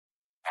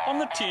On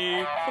the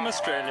tee from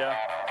Australia,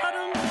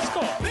 Adam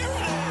Scott. There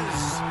it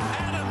is!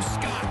 Adam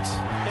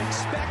Scott.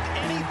 Expect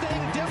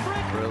anything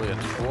different?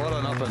 Brilliant. What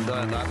an up and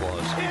down that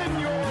was. In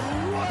your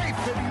life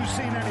have you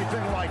seen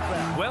anything like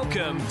that?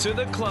 Welcome to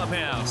the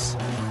Clubhouse.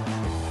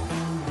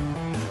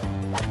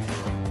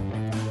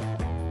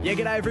 Yeah,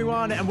 g'day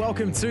everyone and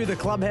welcome to the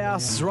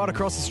Clubhouse right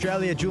across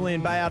Australia. Julian,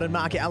 Bayard and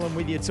Mark Allen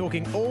with you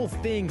talking all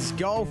things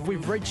golf.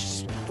 We've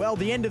reached, well,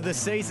 the end of the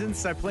season,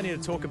 so plenty to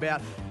talk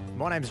about.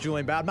 My name's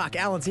Julian Bayard. Mark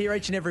Allen's here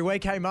each and every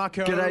week. Hey,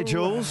 Marco. G'day,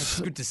 Jules.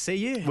 It's good to see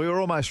you. We were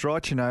almost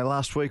right, you know.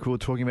 Last week we were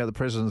talking about the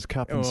President's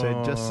Cup and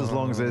said just as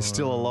long as they're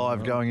still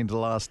alive going into the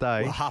last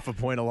day. Well, half a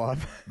point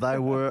alive. They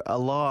were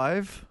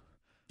alive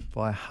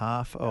by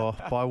half, or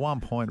by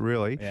 1 point,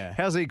 really. Yeah.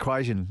 How's the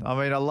equation? I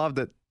mean, I love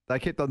that they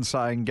kept on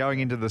saying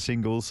going into the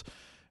singles,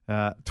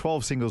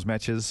 12 singles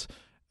matches,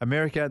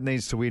 America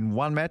needs to win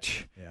one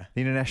match. Yeah.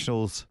 The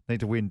internationals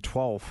need to win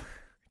 12.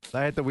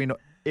 They had to win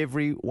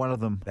every one of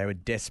them. They were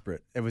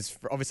desperate. It was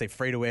obviously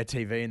free-to-air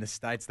TV in the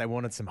States. They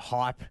wanted some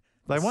hype.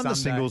 They won the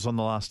Sunday. singles on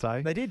the last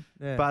day. They did.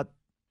 Yeah. But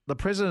the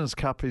President's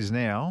Cup is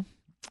now,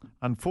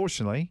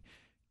 unfortunately,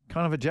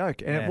 kind of a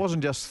joke. And Yeah. it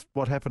wasn't just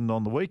what happened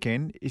on the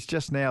weekend. It's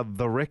just now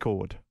the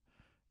record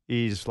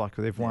is like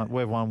we've won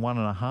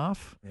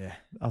 1.5. Yeah.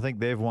 I think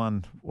they've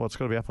won, it's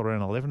got to be up around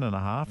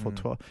 11.5 or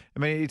 12. I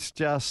mean, it's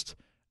just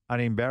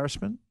an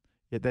embarrassment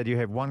that you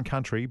have one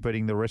country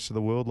beating the rest of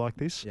the world like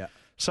this. Yeah.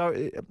 So,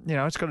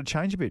 it's got to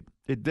change a bit.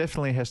 It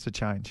definitely has to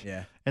change.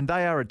 Yeah. And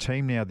they are a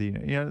team now.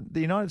 The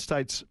United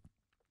States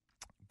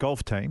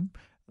golf team,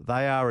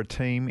 they are a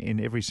team in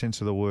every sense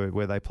of the word,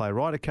 where they play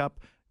Ryder Cup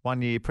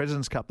one year,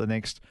 President's Cup the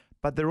next,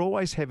 but they're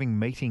always having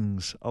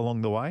meetings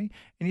along the way.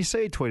 And you see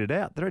it tweeted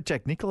out. They're at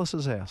Jack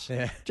Nicklaus's house.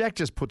 Yeah. Jack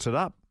just puts it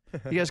up.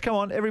 He goes, come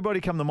on,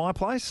 everybody come to my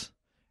place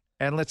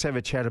and let's have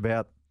a chat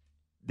about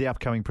the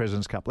upcoming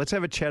President's Cup. Let's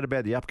have a chat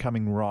about the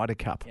upcoming Ryder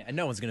Cup. Yeah, and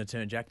no one's going to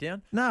turn Jack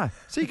down. No.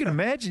 So you can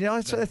imagine,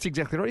 that's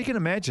exactly right. You can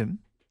imagine,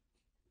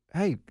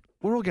 hey,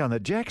 we're all going to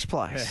Jack's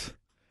place.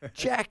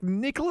 Jack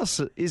Nicklaus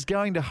is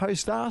going to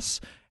host us,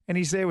 and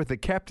he's there with the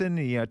captain.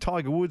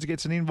 Tiger Woods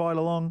gets an invite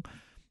along.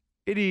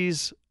 It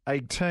is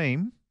a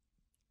team,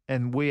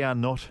 and we are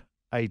not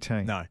a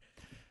team. No.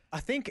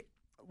 I think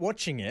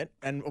watching it,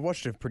 and I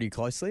watched it pretty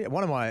closely,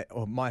 one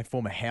of my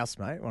former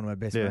housemate, one of my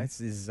best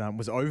mates,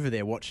 was over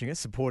there watching it,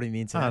 supporting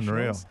the internationals.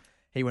 Unreal.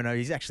 He went over.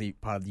 He's actually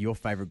part of your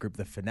favourite group,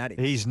 the Fanatics.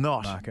 He's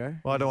not. Marco.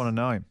 Well, I don't want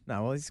to know him.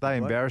 No, well, he's a They good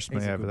bloke. embarrassed me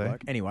He's a over good there.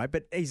 bloke. Anyway,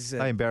 but he's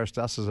They embarrassed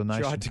us as a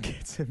nation. tried to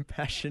get some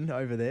passion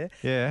over there.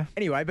 Yeah.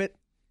 Anyway, but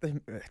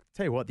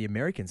tell you what, the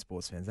American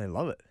sports fans, they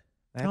love it.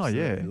 They Oh,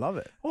 yeah. absolutely love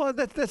it. Well,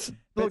 that's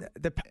look.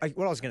 But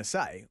what I was going to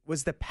say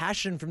was the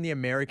passion from the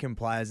American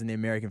players and the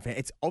American fans.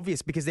 It's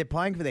obvious because they're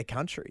playing for their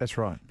country. That's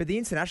right. But the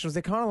internationals,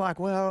 they're kind of like,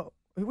 well,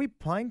 are we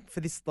playing for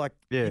this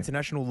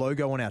international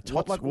logo on our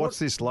top? What's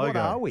this logo? What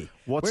are we?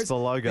 What's the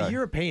logo? The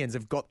Europeans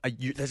have got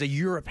there's a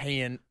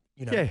European.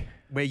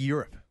 We're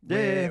Europe.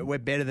 Yeah. We're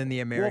better than the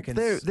Americans.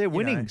 Well, they're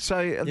winning, so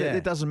Yeah.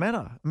 it doesn't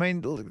matter. I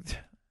mean,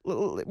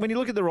 when you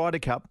look at the Ryder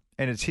Cup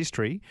and its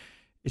history,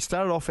 it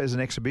started off as an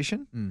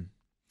exhibition.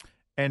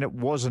 And it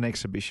was an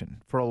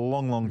exhibition for a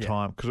long, long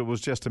time because it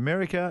was just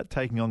America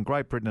taking on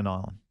Great Britain and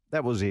Ireland.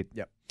 That was it.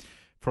 Yep.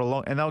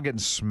 And they were getting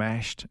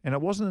smashed. And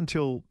it wasn't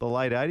until the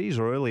late 80s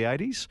or early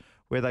 80s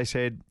where they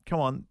said, come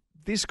on,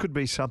 this could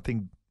be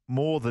something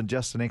more than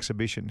just an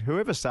exhibition.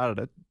 Whoever started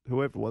it,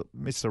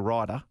 Mr.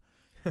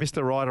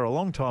 Ryder a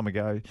long time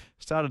ago,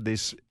 started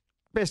this.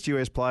 Best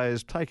US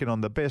players taking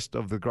on the best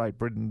of the Great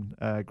Britain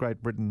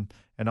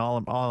and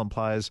Ireland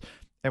players,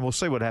 and we'll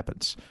see what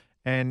happens.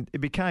 And it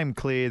became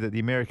clear that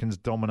the Americans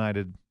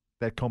dominated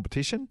that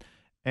competition,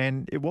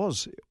 and it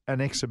was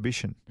an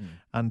exhibition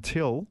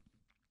until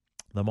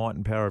the might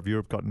and power of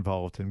Europe got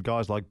involved, and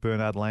guys like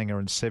Bernard Langer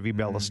and Seve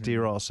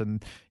Ballesteros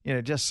and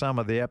just some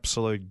of the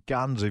absolute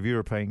guns of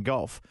European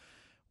golf.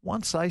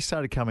 Once they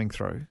started coming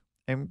through,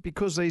 and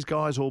because these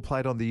guys all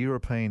played on the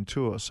European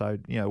tour, so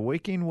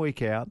week in,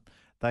 week out,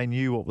 they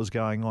knew what was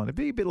going on. It'd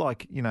be a bit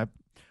like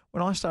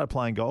when I started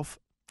playing golf,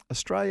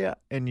 Australia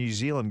and New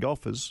Zealand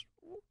golfers,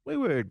 we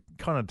were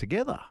kind of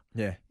together.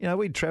 Yeah.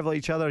 We'd travel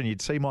each other and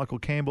you'd see Michael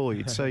Campbell, or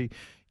you'd see,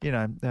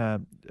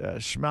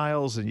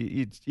 Schmales, and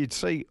you'd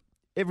see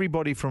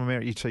everybody from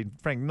America. You'd see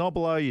Frank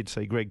Nobilo, you'd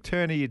see Greg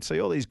Turner, you'd see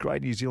all these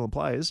great New Zealand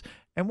players,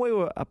 and we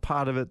were a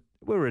part of it.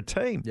 We were a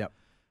team. Yep.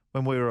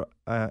 When we were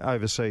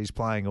overseas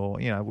playing, or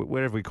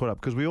wherever we caught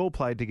up, because we all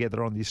played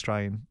together on the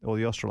Australian or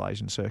the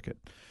Australasian circuit.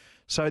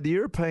 So the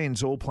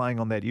Europeans all playing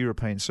on that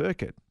European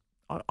circuit,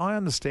 I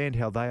understand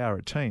how they are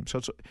a team. So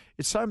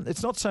it's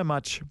not so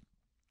much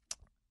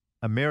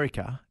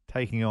America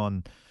taking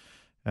on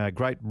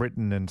Great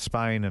Britain and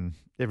Spain and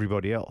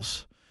everybody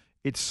else.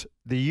 It's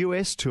the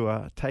US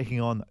tour taking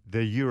on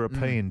the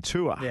European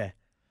tour. Yeah.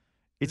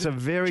 It's a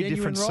very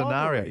different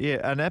scenario.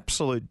 Yeah, an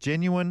absolute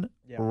genuine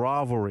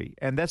rivalry.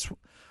 And that's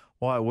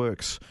why it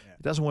works. Yeah.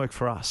 It doesn't work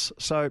for us.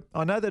 So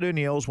I know that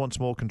Ernie Els wants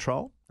more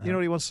control. You know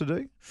what he wants to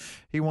do?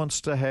 He wants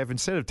to have,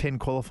 instead of 10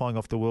 qualifying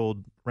off the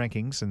world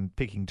rankings and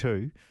picking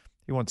 2,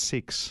 he wants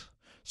 6.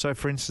 So,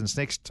 for instance,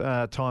 next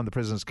time the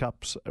President's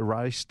Cup's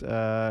raced,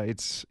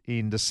 it's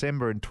in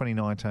December in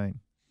 2019.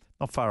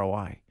 Not far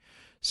away.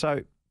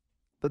 So,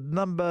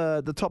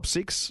 the top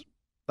 6,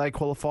 they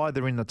qualify,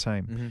 they're in the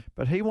team. Mm-hmm.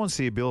 But he wants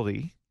the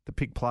ability to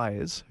pick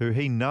players who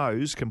he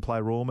knows can play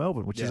Royal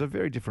Melbourne, which is a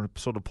very different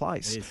sort of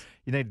place. It is.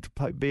 You need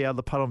to be able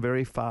to putt on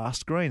very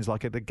fast greens,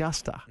 like at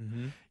Augusta.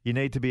 Mm-hmm. You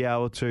need to be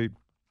able to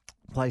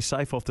play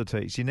safe off the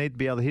tees. You need to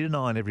be able to hit an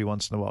iron every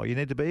once in a while. You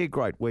need to be a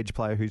great wedge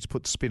player who's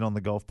put spin on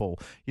the golf ball.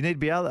 You need to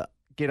be able to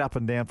get up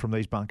and down from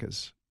these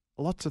bunkers.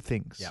 Lots of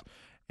things. Yep.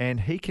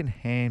 And he can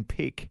hand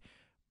pick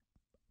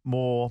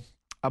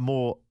a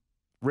more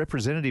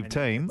representative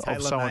team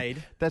of someone.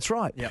 Tailor-made. That's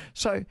right. Yep.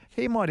 So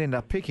he might end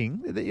up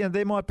picking.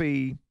 There might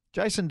be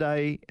Jason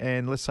Day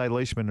and let's say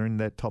Leishman are in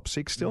that top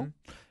 6 still.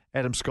 Mm-hmm.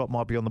 Adam Scott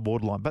might be on the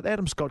borderline, but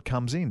Adam Scott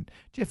comes in.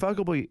 Jeff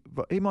Ogilvy,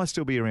 he might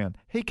still be around.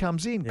 He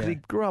comes in because he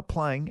grew up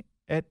playing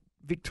at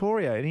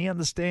Victoria and he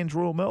understands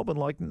Royal Melbourne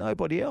like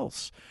nobody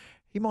else.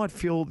 He might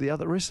fill the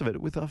rest of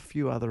it with a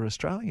few other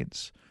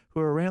Australians who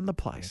are around the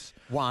place.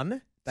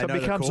 One, they So know it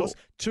the becomes course.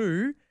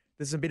 Two,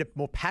 there's a bit of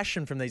more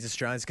passion from these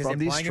Australians because From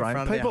they're the playing in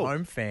Australian front people. of their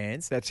home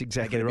fans. That's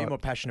exactly They get a right. bit more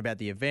passion about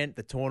the event,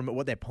 the tournament,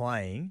 what they're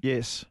playing,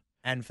 Yes.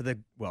 and for the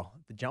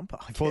jumper.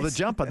 I For the guess.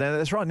 jumper.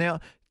 That's right. Now,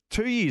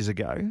 2 years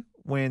ago,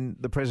 when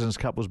the President's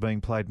Cup was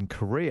being played in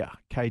Korea,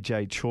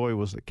 KJ Choi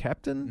was the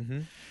captain. Mm-hmm.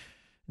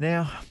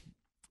 Now,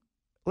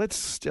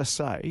 let's just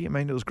say, I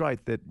mean, it was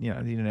great that, the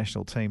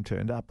international team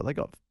turned up, but they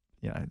got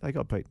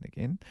beaten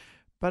again.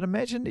 But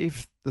imagine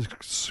if the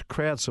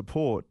crowd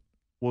support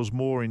was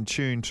more in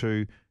tune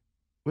to,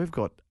 we've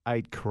got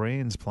 8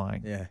 Koreans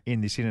playing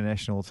in this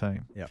international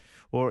team. Yeah.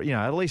 Or,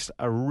 at least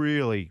a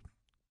really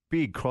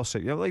big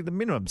cross-section, like the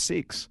minimum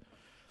 6.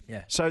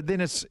 Yeah. So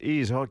then it's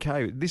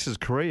okay, this is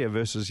Korea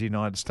versus the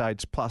United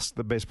States plus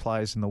the best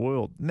players in the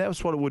world. And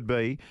that's what it would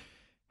be,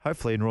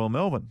 hopefully, in Royal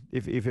Melbourne.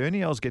 If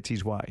Ernie Els gets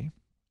his way,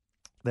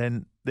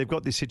 then they've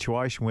got this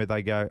situation where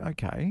they go,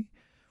 okay,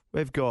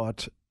 we've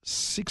got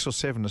 6 or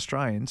 7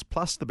 Australians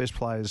plus the best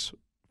players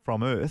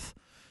from Earth.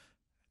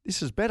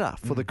 This is better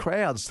for the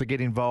crowds to get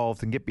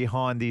involved and get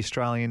behind the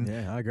Australian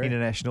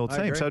international I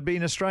team. agree. So it'd be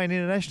an Australian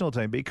international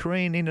team, it'd be a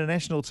Korean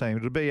international team,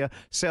 it would be a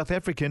South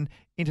African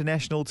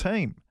international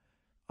team.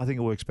 I think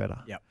it works better.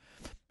 Yep.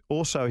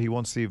 Also, he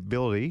wants the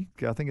ability,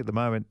 I think at the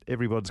moment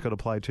everybody's got to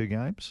play 2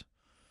 games,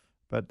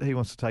 but he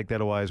wants to take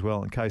that away as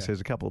well in case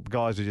there's a couple of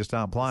guys who just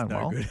aren't playing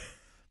well. Good.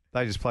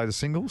 They just play the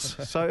singles.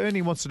 So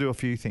Ernie wants to do a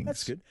few things.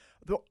 That's good.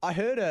 But I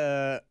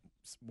heard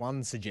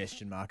one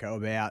suggestion, Marco,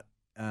 about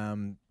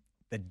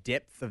the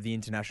depth of the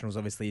internationals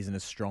obviously isn't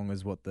as strong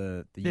as what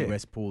the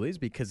US pool is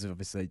because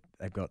obviously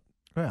they've got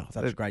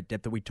such great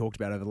depth that we talked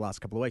about over the last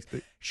couple of weeks.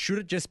 Should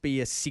it just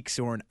be a 6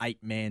 or an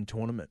 8-man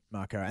tournament,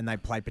 Marco, and they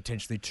play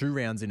potentially 2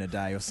 rounds in a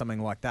day or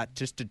something like that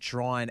just to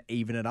try and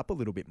even it up a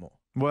little bit more?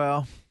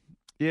 Well,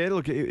 yeah,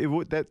 look, it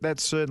would, that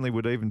certainly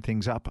would even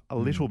things up a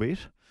little bit.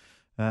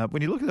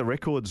 When you look at the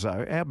records,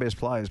 though, our best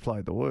players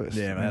played the worst.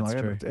 Yeah, that's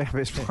true. Our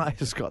best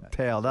players got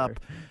towed up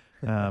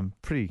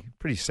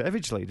pretty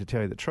savagely, to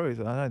tell you the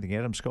truth. I don't think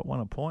Adam Scott won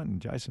a point, and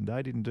Jason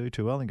Day didn't do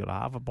too well. He got a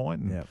half a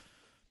point. And,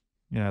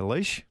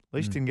 Leash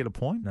didn't get a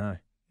point. No.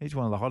 He's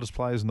one of the hottest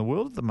players in the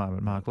world at the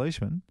moment, Mark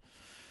Leishman.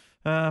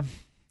 I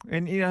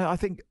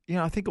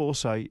think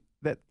also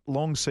that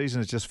long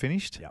season has just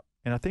finished. Yep.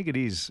 And I think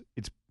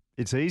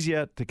it's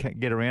easier to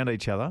get around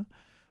each other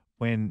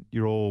when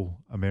you're all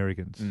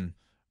Americans.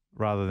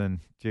 Rather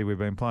than, gee, we've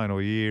been playing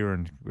all year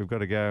and we've got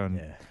to go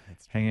and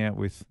hang out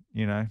with,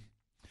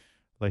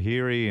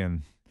 Lahiri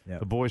and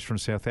the boys from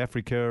South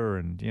Africa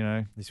and,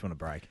 Just want a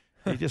break.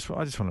 I just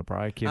want a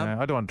break,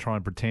 I don't want to try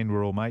and pretend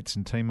we're all mates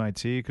and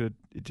teammates here because,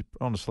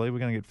 honestly, we're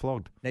going to get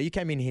flogged. Now, you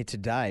came in here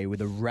today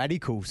with a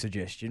radical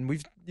suggestion.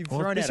 You've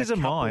thrown out a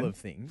couple of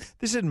things.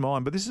 This isn't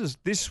mine, but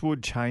this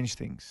would change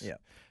things. Yeah.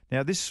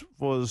 Now, this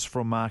was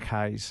from Mark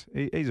Hayes.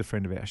 He's a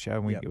friend of our show,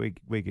 and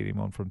we get him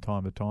on from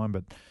time to time,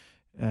 but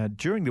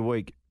during the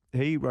week,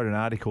 he wrote an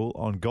article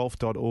on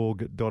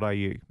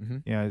golf.org.au.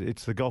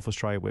 It's the Golf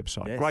Australia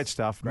website. Yes, Great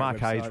stuff. great Mark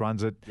website. Hayes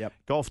runs it. Yep.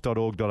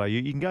 Golf.org.au.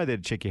 You can go there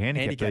to check your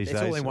handicap these it's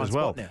days all in one as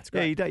well. spot now. It's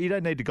great. You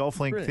don't need the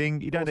golf link Brilliant.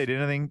 thing. You don't need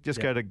anything. Just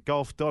go to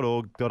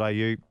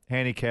golf.org.au.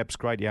 Handicaps,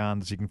 great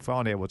yarns. You can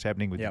find out what's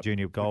happening with the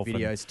junior golf. With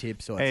videos,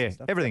 tips, all that sort of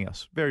stuff. Everything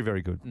else. Very,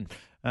 very good.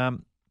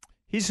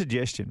 His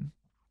suggestion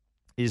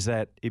is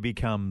that it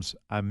becomes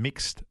a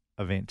mixed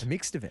event. A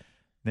mixed event.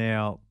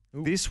 Now,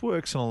 this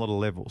works on a lot of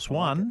levels.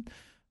 One,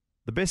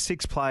 the best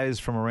 6 players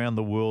from around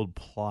the world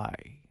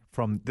play.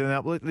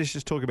 Now, let's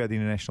just talk about the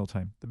international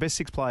team. The best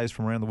 6 players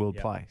from around the world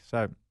play.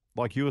 So,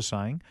 like you were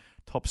saying,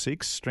 top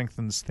 6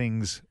 strengthens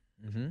things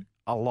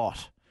a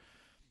lot.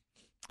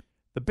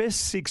 The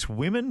best 6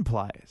 women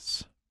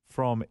players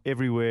from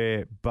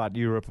everywhere but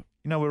Europe.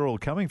 Where we're all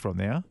coming from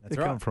now. That's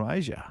They're right. coming from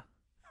Asia.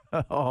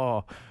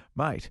 Oh,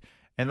 mate.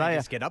 And They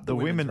just get up the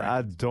women women's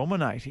are rankings.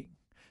 dominating.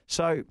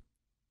 So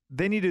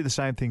then you do the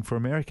same thing for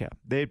America.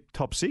 They're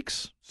top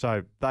 6,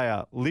 so they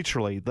are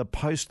literally the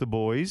poster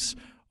boys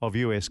of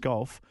US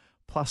golf,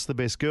 plus the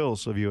best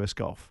girls of US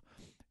golf.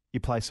 You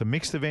play some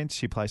mixed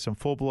events. You play some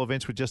four-ball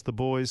events with just the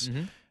boys.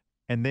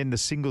 And then the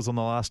singles on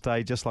the last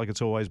day, just like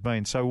it's always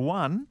been. So,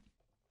 one,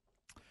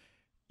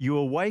 you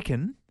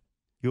awaken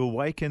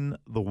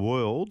the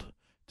world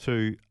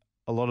to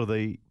a lot of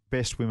the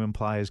best women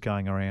players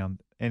going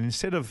around. And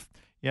instead of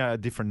a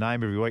different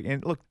name every week.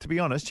 And look, to be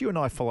honest, you and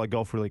I follow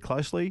golf really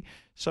closely,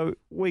 so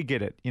we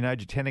get it.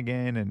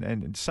 Jatanagan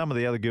and some of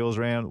the other girls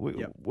around,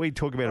 we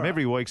talk about them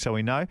every week, so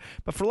we know.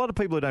 But for a lot of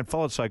people who don't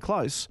follow it so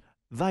close,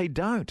 they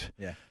don't.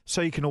 Yeah.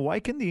 So you can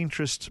awaken the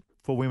interest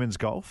for women's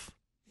golf.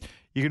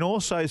 You can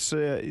also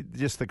see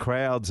just the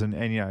crowds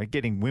and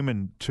getting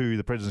women to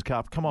the President's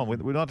Cup. Come on,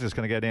 we're not just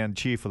going to go down and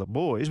cheer for the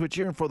boys. We're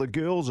cheering for the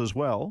girls as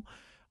well.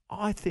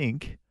 I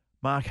think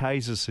Mark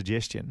Hayes'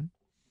 suggestion,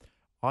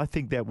 I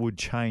think that would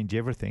change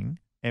everything.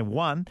 And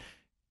one,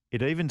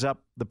 it evens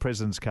up the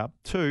President's Cup.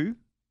 Two,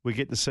 we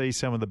get to see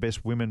some of the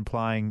best women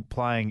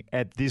playing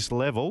at this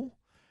level.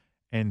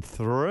 And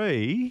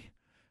three,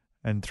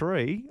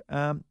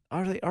 I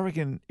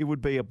reckon it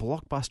would be a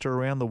blockbuster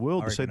around the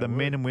world to see the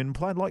men and women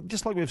playing,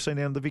 just like we've seen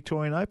down the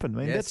Victorian Open.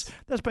 I mean,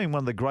 that's been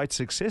one of the great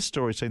success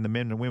stories, seeing the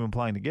men and women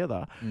playing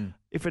together.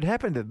 If it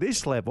happened at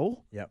this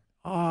level,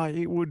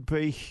 it would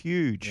be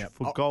huge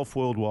for golf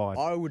worldwide.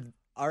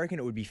 I reckon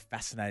it would be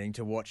fascinating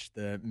to watch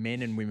the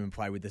men and women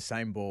play with the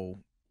same ball,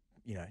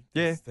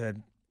 the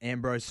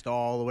Ambrose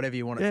style or whatever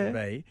you want it to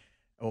be,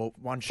 or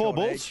one shot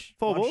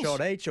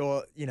each,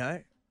 or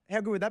how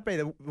good would that be?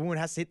 The woman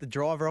has to hit the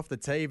driver off the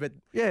tee, but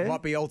it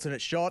might be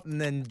alternate shot, and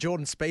then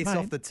Jordan Spieth's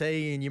off the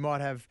tee, and you might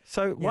have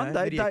one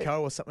day Lydia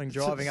Ko or something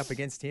driving up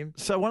against him.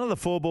 So one of the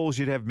four balls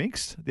you'd have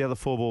mixed, the other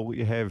four ball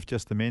you have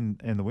just the men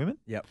and the women.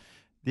 Yep.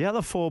 The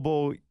other four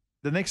ball.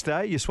 The next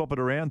day, you swap it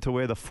around to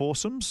where the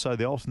foursomes, so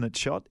the alternate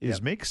shot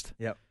is mixed.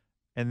 Yep.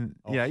 And,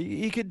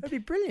 you could... That'd be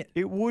brilliant.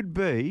 It would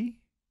be...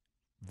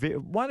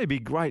 it'd be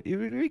great. It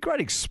would be a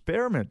great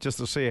experiment just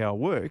to see how it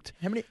worked.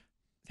 How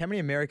many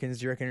Americans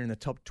do you reckon are in the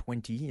top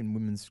 20 in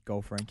women's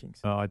golf rankings?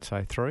 Oh, I'd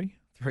say 3.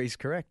 Three's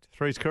correct.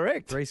 Three's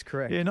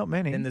correct? Yeah, not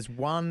many. And there's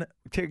one...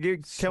 Tell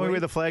me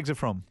where the flags are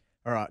from.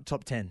 All right,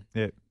 top 10.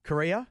 Yeah.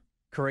 Korea,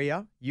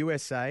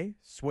 USA,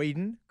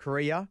 Sweden,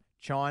 Korea,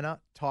 China,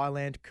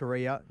 Thailand,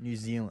 Korea, New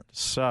Zealand.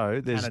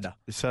 So there's Canada.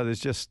 So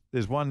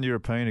there's one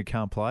European who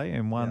can't play,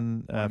 and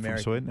one from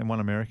Sweden, and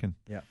one American.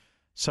 Yeah.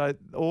 So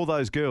all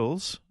those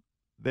girls,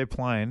 they're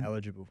playing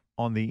eligible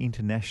on the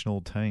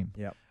international team.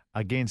 Yeah.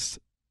 Against,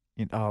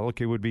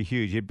 it would be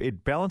huge.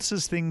 It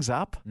balances things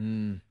up.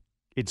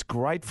 It's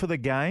great for the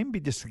game,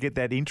 just to get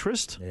that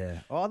interest. Yeah.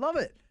 Oh, I love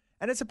it.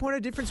 And it's a point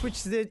of difference,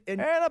 which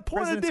and a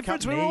point of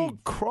difference we're all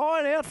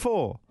crying out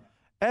for.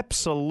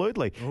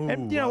 Absolutely. Ooh,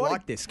 and I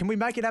like this. Can we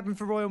make it happen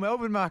for Royal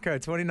Melbourne, Marco,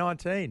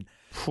 2019?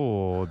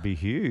 It'd be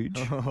huge.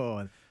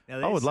 I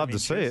would love to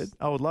see it.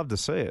 I would love to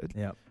see it.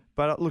 Yeah.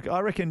 But look,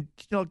 I reckon,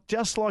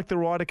 just like the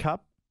Ryder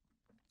Cup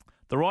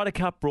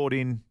brought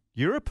in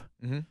Europe,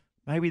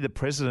 maybe the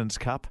President's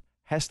Cup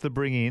has to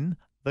bring in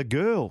the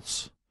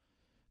girls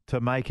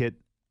to make it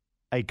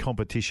a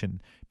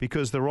competition,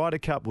 because the Ryder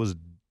Cup was,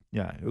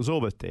 it was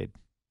almost dead.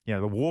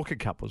 The Walker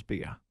Cup was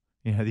bigger.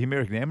 The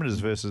American Amateurs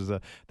versus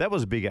that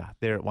was bigger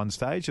there at one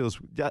stage. There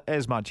was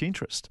as much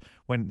interest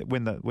when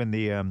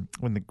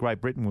the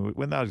Great Britain,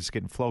 when they were just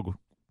getting flogged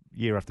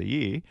year after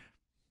year,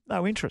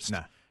 no interest.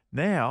 No.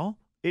 Now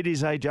it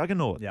is a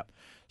juggernaut. Yep.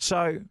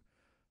 So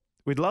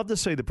we'd love to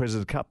see the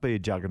President's Cup be a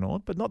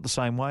juggernaut, but not the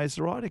same way as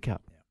the Ryder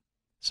Cup. Yep.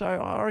 So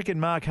I reckon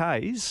Mark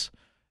Hayes,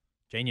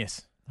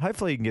 genius.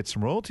 Hopefully you can get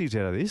some royalties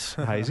out of this,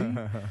 Hazy.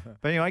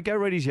 But anyway, go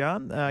read his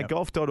yarn,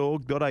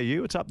 golf.org.au.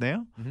 It's up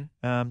now.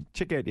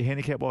 Check out your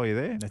handicap while you're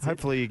there.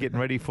 Hopefully you're getting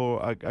ready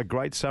for a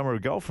great summer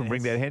of golf and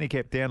bring that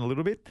handicap down a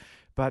little bit.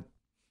 But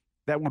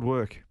that would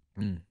work.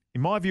 In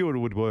my view, it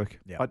would work.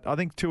 Yep. I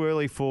think too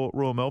early for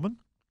Royal Melbourne.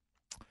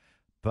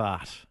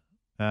 But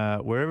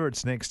wherever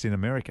it's next in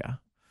America,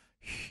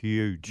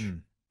 huge.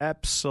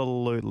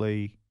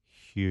 Absolutely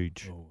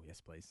huge. Oh, yes,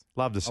 please.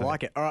 Love to see it. I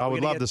like it. All right, I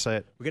would love to see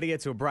it. We're going to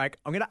get to a break.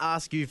 I'm going to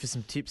ask you for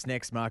some tips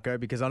next, Marco,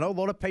 because I know a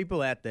lot of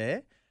people out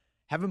there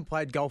haven't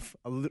played golf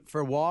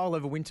for a while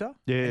over winter.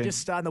 Yeah. And just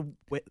starting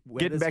the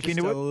getting back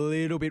into it. A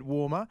little bit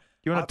warmer.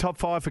 You want a top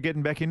 5 for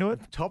getting back into it?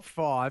 Top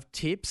 5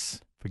 tips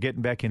for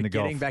getting back into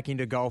golf. Getting back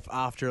into golf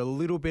after a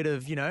little bit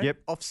of,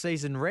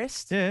 off-season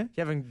rest. Yeah. You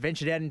haven't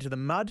ventured out into the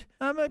mud.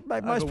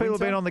 Most people have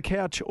been on the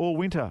couch all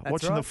winter,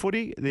 watching the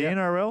footy, the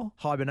NRL.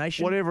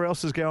 Hibernation. Whatever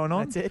else is going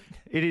on. That's it.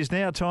 It is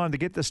now time to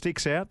get the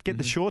sticks out, get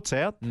the shorts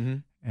out,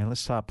 and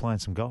let's start playing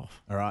some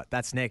golf. All right,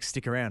 that's next.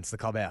 Stick around. It's the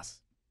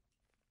Clubhouse.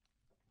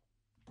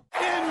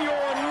 In your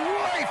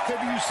life,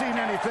 have you seen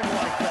anything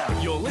like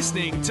that? You're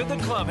listening to the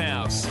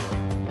Clubhouse.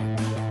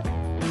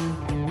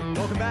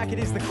 Welcome back. It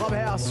is the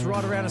Clubhouse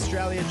right around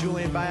Australia.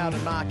 Julian, Bayard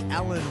and Mark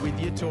Allen with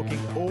you, talking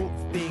all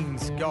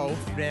things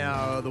golf.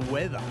 Now, the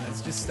weather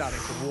is just starting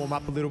to warm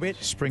up a little bit.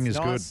 Spring is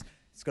nice. good.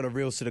 It's got a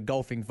real sort of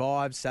golfing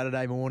vibe.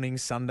 Saturday morning,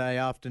 Sunday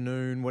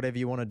afternoon, whatever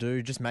you want to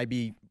do. Just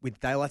maybe with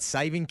daylight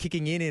saving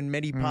kicking in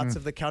many parts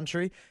of the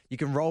country, you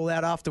can roll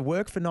out after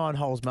work for 9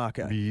 holes,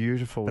 Marco.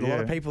 Beautiful, But a lot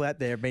of people out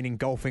there have been in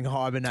golfing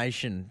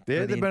hibernation for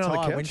the they've been on the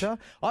entire couch. winter.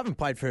 I haven't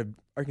played for, I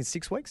reckon,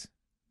 6 weeks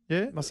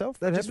Yeah, myself.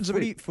 That Just happens a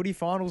bit. footy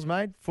finals,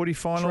 mate. Footy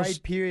finals,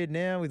 Trade period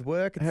now with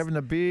work. It's having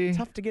a beer.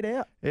 tough to get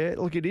out. Yeah,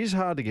 look, it is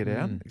hard to get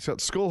out. It's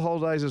got school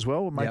holidays as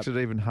well. It makes it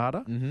even harder.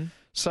 Mm-hmm.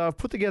 So I've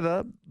put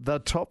together the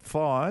top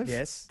 5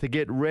 Yes. to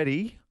get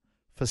ready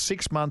for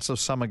 6 months of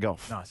summer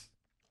golf. Nice.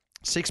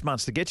 6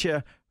 months to get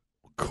you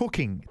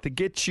cooking, to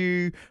get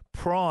you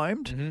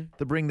primed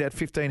to bring that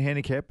 15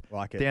 handicap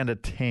Like it. down to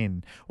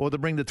 10, or to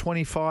bring the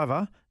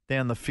 25er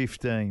down to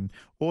 15,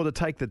 or to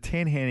take the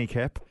 10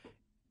 handicap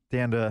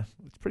down to,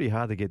 it's pretty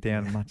hard to get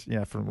down much,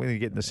 from when you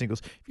get in the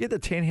singles. If you get the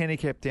 10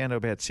 handicap down to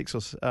about 6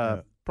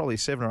 or probably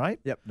 7 or 8,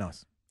 Yep,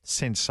 nice.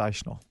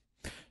 sensational.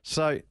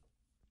 So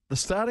the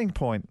starting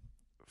point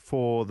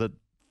for the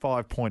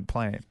 5-point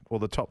plan, or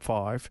the top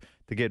 5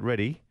 to get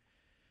ready,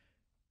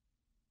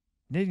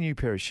 you need a new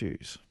pair of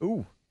shoes.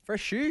 Ooh,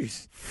 fresh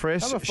shoes.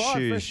 Fresh Number 5,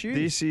 shoes. fresh shoes.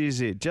 This is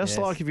it. Just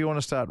Yes. like if you want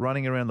to start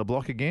running around the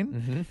block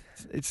again,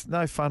 it's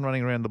no fun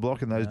running around the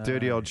block in those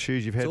dirty old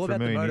shoes you've It's had all for a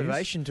about the million years.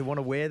 motivation to want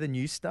to wear the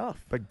new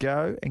stuff. But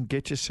go and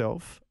get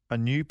yourself a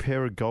new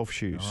pair of golf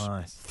shoes.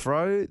 Nice.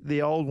 Throw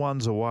the old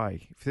ones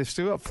away. If they've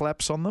still got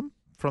flaps on them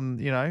from,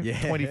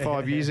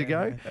 25 years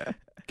ago,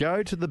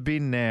 go to the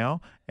bin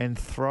now and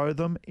throw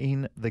them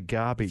in the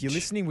garbage. If you're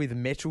listening with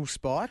metal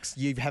spikes,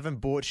 you haven't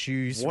bought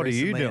shoes What are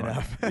you recently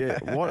doing?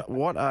 enough.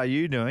 What are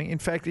you doing? In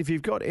fact, if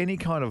you've got any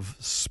kind of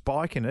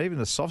spike in it, even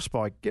the soft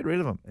spike, get rid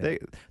of them.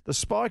 The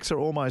spikes are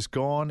almost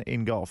gone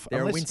in golf.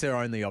 They're a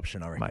winter-only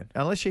option, I reckon. Mate,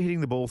 unless you're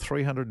hitting the ball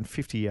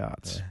 350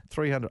 yards,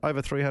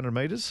 300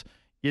 metres,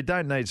 you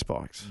don't need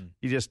spikes.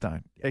 You just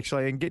don't.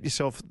 Actually, and get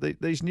yourself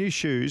these new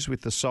shoes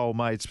with the sole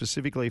made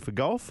specifically for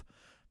golf.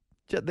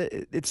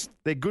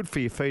 They're good for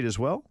your feet as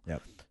well.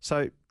 Yep.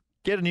 So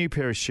get a new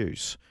pair of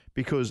shoes,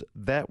 because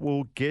that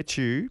will get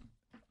you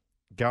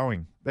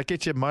going. That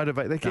gets you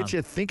motivated. That gets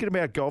you thinking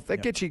about golf.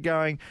 That gets you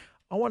going,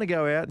 I want to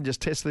go out and just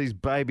test these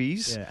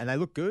babies. Yeah, and they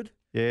look good.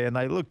 Yeah, and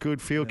they look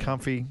good, feel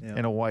comfy,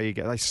 and away you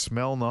go. They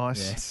smell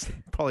nice. Yes.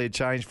 Probably a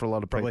change for a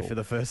lot of people. Probably for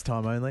the first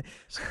time only.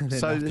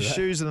 So the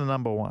shoes are the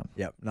number 1.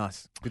 Yep,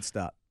 nice. Good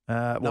start.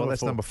 Well, that's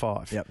 4. number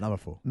 5. Yep, number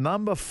 4.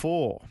 Number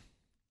 4,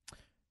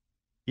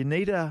 you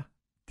need a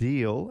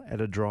deal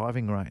at a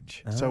driving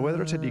range. So whether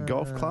it's at your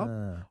golf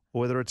club or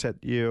whether it's at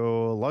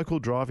your local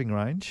driving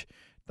range,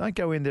 don't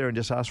go in there and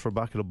just ask for a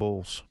bucket of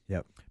balls.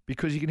 Yep.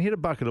 Because you can hit a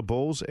bucket of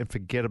balls and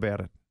forget about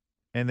it.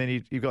 And then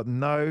you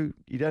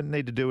don't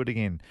need to do it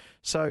again.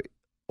 So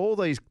all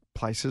these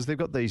places, they've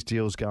got these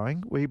deals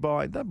going where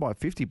don't buy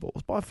 50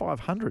 balls, buy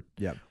 500.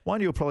 Yep.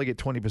 1, you'll probably get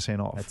 20%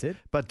 off. That's it.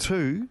 But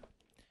 2,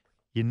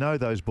 you know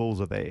those balls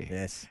are there.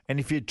 Yes.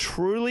 And if you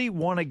truly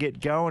want to get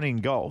going in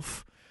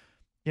golf,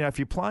 if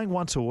you're playing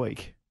once a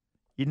week,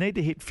 you need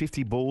to hit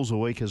 50 balls a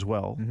week as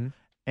well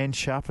and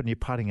sharpen your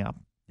putting up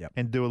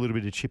and do a little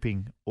bit of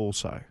chipping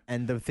also.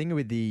 And the thing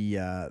with the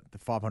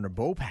 500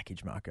 ball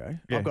package, Marco,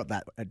 I've got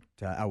that at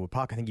Elwood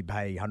Park. I think you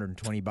pay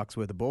 $120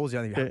 worth of balls. It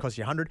only costs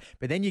you 100,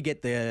 but then you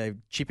get the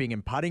chipping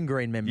and putting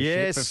green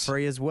membership for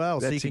free as well.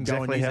 So you can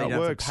go and use it. You don't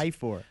have to pay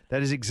for it.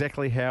 That is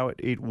exactly how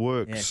it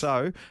works. Yes.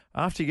 So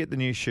after you get the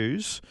new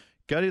shoes,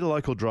 go to the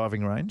local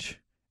driving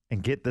range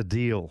and get the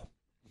deal,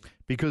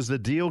 because the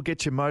deal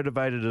gets you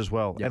motivated as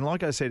well. Yep. And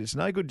like I said, it's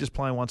no good just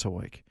playing once a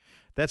week.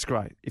 That's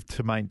great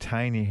to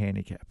maintain your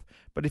handicap.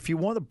 But if you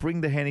want to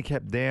bring the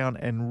handicap down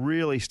and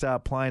really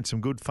start playing some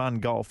good fun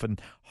golf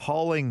and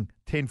holing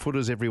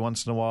 10-footers every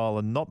once in a while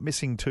and not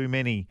missing too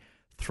many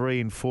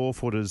 3- and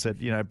 4-footers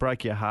that,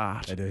 break your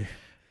heart. They do.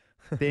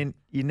 Then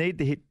you need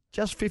to hit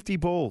just 50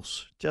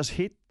 balls. Just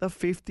hit the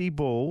 50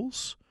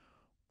 balls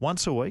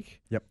once a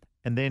week. Yep.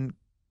 And then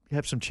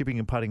have some chipping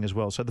and putting as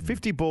well. So the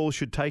 50 balls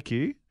should take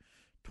you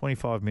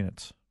 25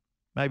 minutes,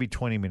 maybe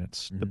 20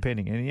 minutes,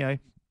 depending. And,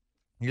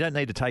 you don't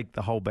need to take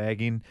the whole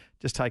bag in.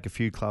 Just take a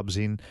few clubs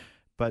in.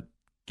 But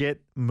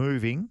get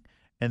moving,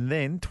 and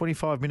then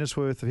 25 minutes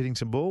worth of hitting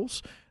some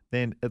balls,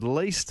 then at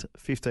least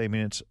 15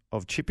 minutes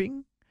of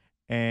chipping,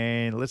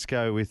 and let's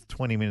go with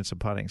 20 minutes of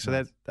putting.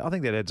 So I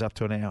think that adds up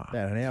to an hour.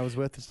 About an hour's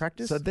worth of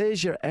practice. So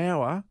there's your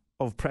hour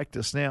of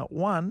practice. Now,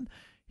 1,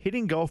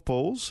 hitting golf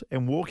balls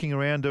and walking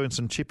around doing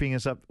some chipping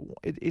and stuff,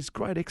 it's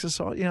great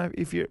exercise.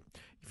 If you're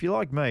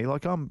like me,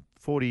 like I'm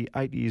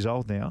 48 years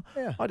old now,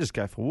 I just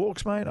go for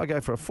walks, mate. I go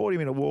for a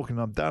 40-minute walk and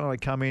I'm done, and I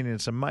come in and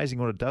it's amazing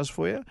what it does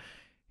for you.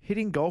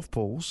 Hitting golf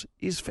balls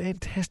is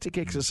fantastic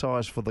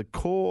exercise for the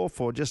core,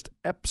 for just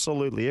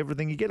absolutely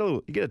everything. You get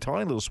a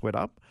tiny little sweat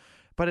up,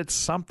 but it's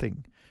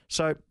something.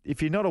 So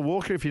if you're not a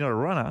walker, if you're not a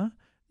runner,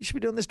 you should be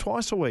doing this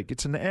twice a week.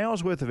 It's an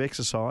hour's worth of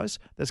exercise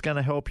that's going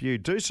to help you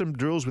do some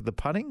drills with the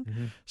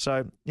putting.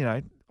 So,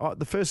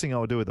 the first thing I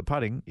would do with the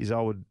putting is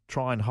I would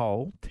try and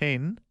hole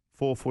 10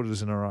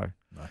 4-footers in a row.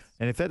 Nice.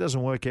 And if that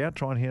doesn't work out,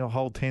 try and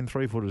hold 10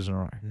 3-footers in a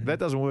row. If that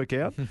doesn't work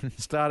out,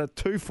 start at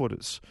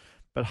 2-footers.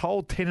 But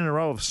hold 10 in a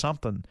row of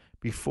something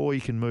before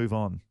you can move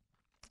on.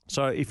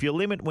 So if your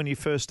limit when you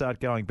first start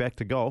going back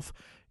to golf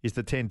is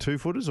the 10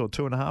 2-footers or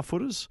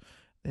 2.5-footers,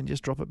 then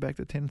just drop it back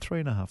to 10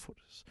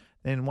 3.5-footers.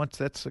 Then once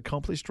that's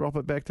accomplished, drop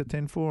it back to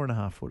 10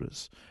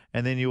 4.5-footers.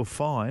 And then you'll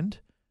find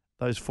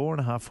those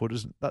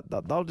 4.5-footers,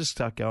 they'll just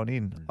start going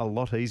in a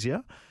lot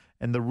easier.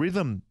 And the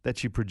rhythm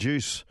that you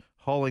produce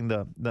holding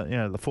the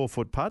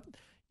 4-foot putt,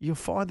 you'll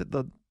find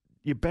that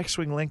your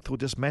backswing length will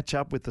just match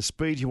up with the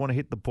speed you want to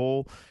hit the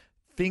ball.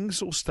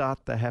 Things will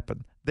start to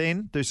happen.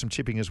 Then do some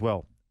chipping as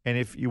well. And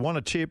if you want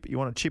to chip,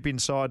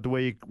 inside to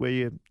where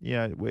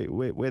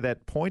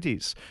that point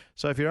is.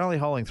 So if you're only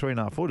holding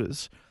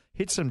 3.5-footers,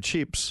 hit some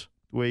chips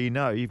where you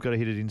know you've got to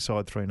hit it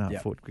inside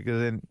 3.5 foot,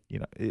 because then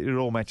it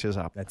all matches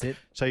up. That's it.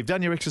 So you've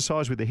done your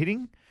exercise with the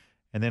hitting,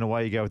 and then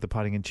away you go with the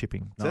putting and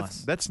chipping.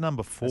 Nice. That's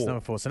number 4. That's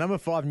number 4. So number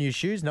 5, new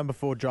shoes. Number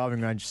 4, driving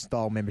range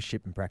style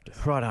membership and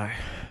practice. Righto.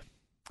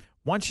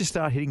 Once you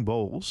start hitting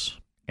balls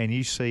and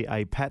you see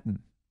a pattern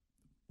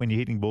when you're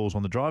hitting balls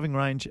on the driving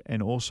range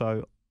and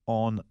also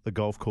on the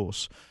golf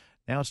course,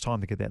 now it's time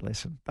to get that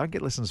lesson. Don't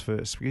get lessons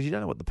first because you don't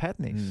know what the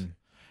pattern is.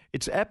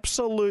 It's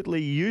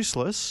absolutely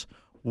useless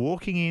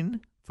walking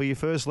in for your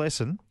first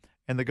lesson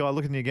and the guy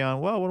looking at you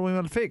going, well, what do we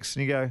want to fix?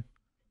 And you go,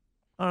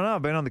 I don't know,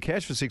 I've been on the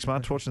couch for 6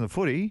 months watching the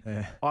footy.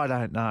 Yeah. I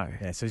don't know.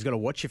 Yeah, so he's got to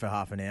watch you for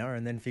half an hour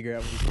and then figure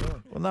out what he's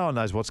doing. Well, no one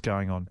knows what's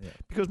going on. Yeah.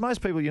 Because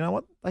most people, you know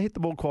what, they hit the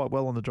ball quite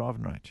well on the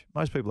driving range.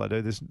 Most people they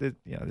do.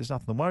 There's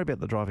nothing to worry about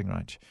the driving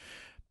range.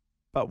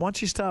 But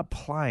once you start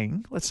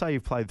playing, let's say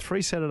you've played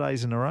 3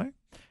 Saturdays in a row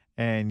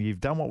and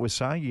you've done what we're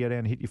saying, you go down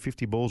and hit your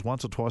 50 balls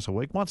once or twice a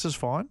week. Once is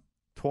fine.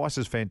 Twice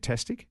is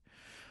fantastic.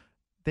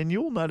 Then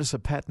you'll notice a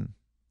pattern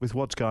with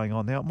what's going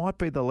on. Now, it might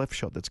be the left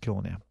shot that's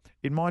killing you.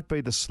 It might be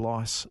the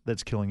slice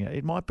that's killing you.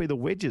 It might be the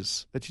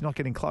wedges that you're not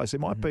getting close.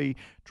 It might be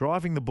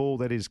driving the ball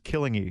that is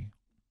killing you.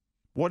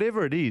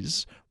 Whatever it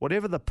is,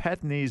 whatever the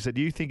pattern is that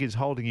you think is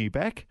holding you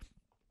back,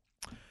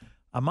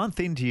 a month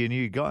into your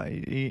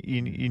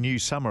new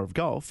summer of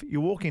golf,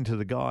 you walk into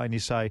the guy and you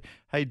say,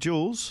 hey,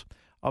 Jules,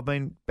 I've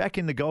been back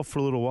in the golf for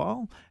a little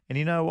while, and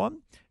you know what?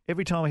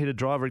 Every time I hit a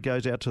driver, it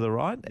goes out to the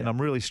right, and I'm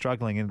really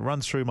struggling, and it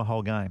runs through my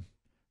whole game.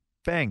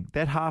 Bang,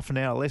 that half an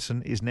hour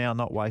lesson is now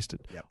not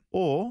wasted. Yep.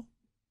 Or,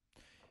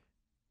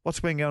 what's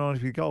been going on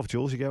with golf,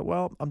 Jules? You go,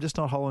 well, I'm just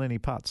not holding any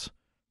putts.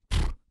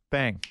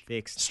 Bang.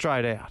 Fixed.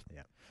 Straight out.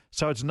 Yep.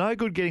 So it's no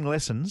good getting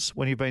lessons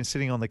when you've been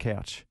sitting on the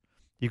couch.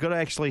 You've got to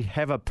actually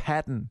have a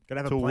pattern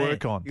to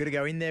work on. You've got to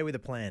go in there with a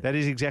plan. That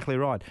is exactly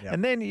right. Yep.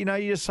 And then, you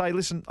just say,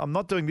 listen, I'm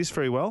not doing this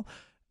very well,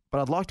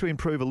 but I'd like to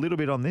improve a little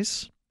bit on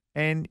this.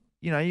 And,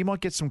 you might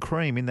get some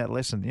cream in that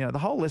lesson. The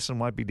whole lesson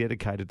won't be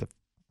dedicated to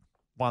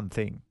one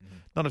thing,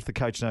 not if the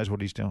coach knows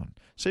what he's doing.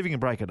 See if you can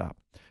break it up.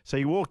 So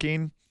you walk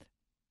in,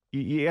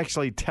 you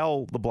actually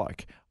tell the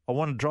bloke, I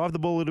want to drive the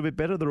ball a little bit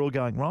better. They're all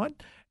going right.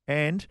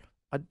 And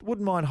I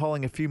wouldn't mind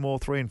holding a few more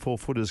 3 and 4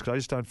 footers because I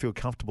just don't feel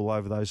comfortable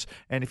over those.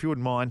 And if you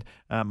wouldn't mind,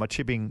 my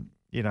chipping,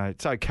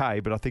 it's okay,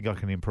 but I think I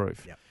can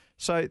improve. Yep.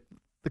 So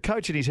the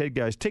coach in his head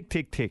goes, tick,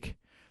 tick, tick.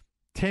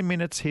 10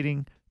 minutes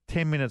hitting,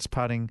 10 minutes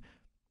putting,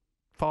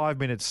 5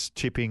 minutes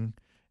chipping,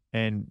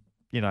 and,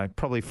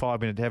 probably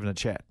 5 minutes having a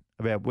chat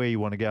about where you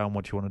want to go and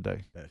what you want to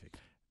do. Perfect.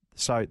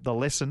 So the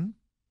lesson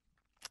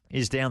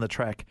is down the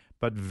track,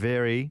 but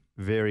very,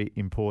 very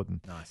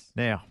important. Nice.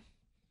 Now,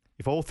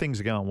 if all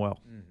things are going well,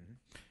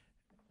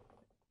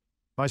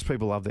 most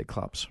people love their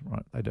clubs,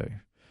 right? They do.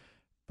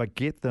 But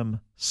get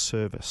them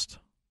serviced.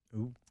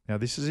 Ooh. Now,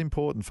 this is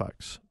important,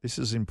 folks. This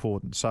is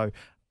important. So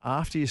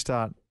after you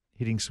start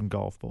hitting some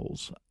golf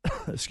balls,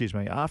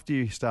 after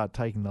you start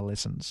taking the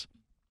lessons,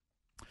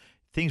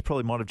 things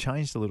probably might have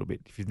changed a little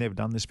bit if you've never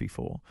done this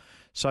before.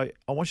 So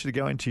I want you to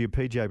go into your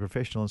PGA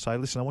professional and say,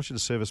 listen, I want you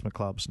to service my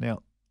clubs.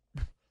 Now,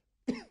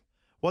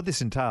 what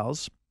this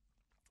entails,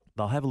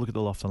 they'll have a look at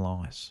the loft and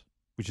lies,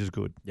 which is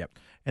good. Yep.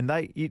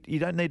 And you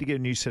don't need to get a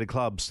new set of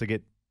clubs to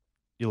get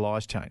your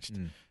lies changed.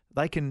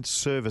 They can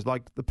service,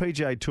 like the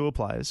PGA Tour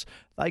players,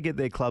 they get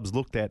their clubs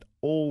looked at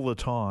all the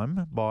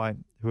time by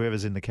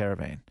whoever's in the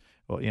caravan,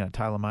 or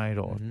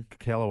TaylorMade or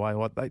Callaway.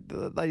 What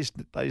they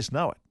just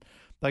know it.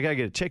 They go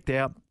get it checked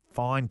out,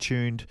 fine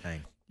tuned.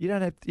 You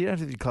don't have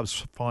your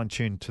clubs fine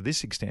tuned to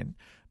this extent,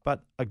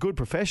 but a good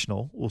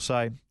professional will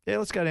say, yeah,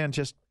 let's go down and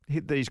just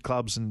hit these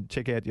clubs and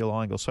check out your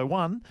lie angle. So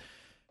one,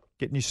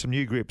 getting you some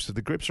new grips. If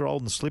the grips are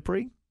old and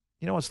slippery,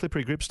 you know what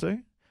slippery grips do?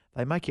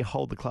 They make you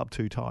hold the club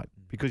too tight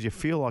because you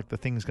feel like the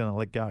thing's going to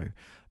let go.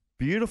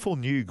 Beautiful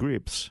new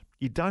grips,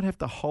 you don't have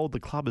to hold the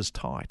club as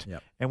tight.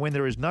 Yep. And when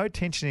there is no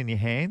tension in your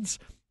hands,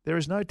 there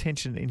is no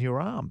tension in your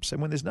arms.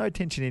 And when there's no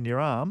tension in your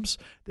arms,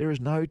 there is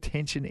no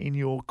tension in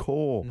your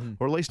core,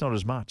 or at least not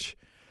as much.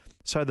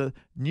 So the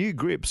new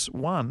grips,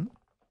 one,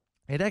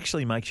 it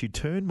actually makes you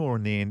turn more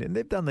in the end. And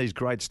they've done these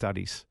great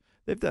studies.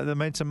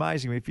 It's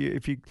amazing. If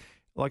you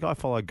like, I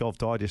follow Golf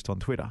Digest on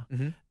Twitter.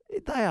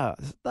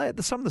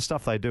 Some of the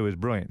stuff they do is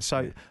brilliant.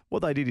 So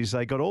what they did is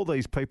they got all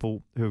these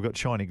people who have got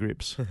shiny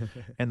grips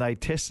and they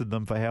tested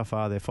them for how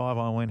far their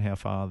 5-iron went, how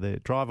far their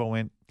driver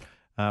went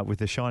with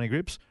the shiny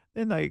grips.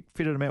 Then they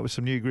fitted them out with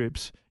some new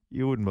grips.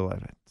 You wouldn't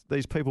believe it.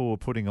 these people were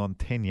putting on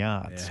 10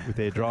 yards with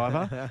their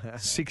driver,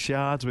 6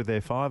 yards with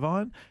their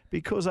 5-iron,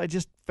 because they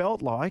just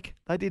felt like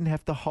they didn't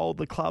have to hold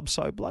the club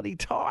so bloody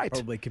tight.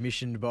 Probably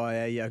commissioned by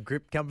a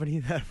grip company.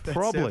 That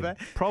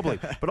Probably.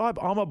 But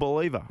I'm a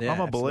believer. Yeah,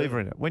 I'm a believer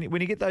absolutely. in it.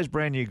 When you get those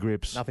brand new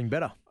grips, Nothing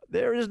better.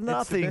 there is It's the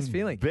nothing best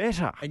feeling.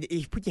 better. And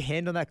you put your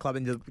hand on that club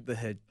and the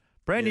head.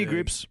 Brand new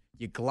grips,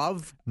 Your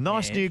glove.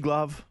 nice hand, new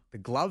glove. The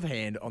glove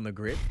hand on the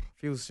grip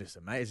feels just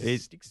amazing. It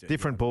It's sticks to it,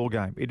 different ball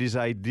game. It is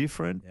a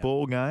different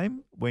ball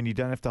game when you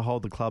don't have to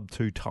hold the club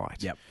too tight.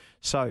 Yep.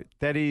 So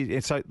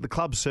the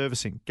club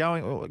servicing,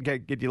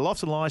 get your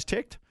lofts and lies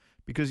checked,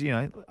 because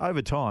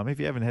over time, if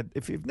you've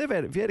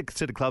had a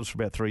set of clubs for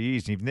about 3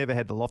 years and you've never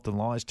had the loft and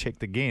lies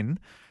checked again,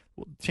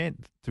 well, to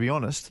be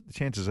honest, the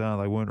chances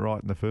are they weren't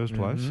right in the first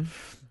place.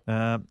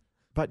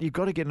 But you've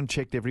got to get them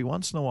checked every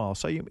once in a while.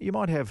 So you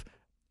might have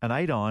an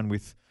 8-iron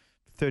with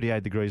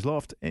 38 degrees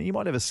loft, and you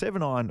might have a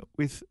 7-iron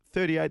with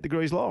 38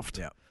 degrees loft.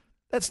 Yeah.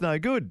 That's no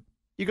good.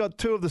 You got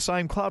two of the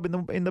same club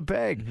in the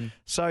bag.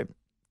 So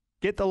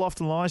get the loft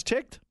and lies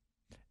checked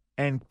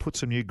and put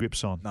some new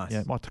grips on. Nice.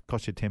 Yeah, it might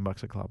cost you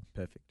 $10 a club.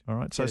 Perfect. All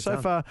right. Get it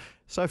done.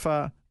 So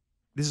far,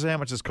 this is how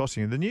much it's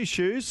costing you. The new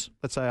shoes,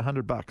 let's say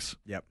 $100.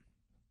 Yep.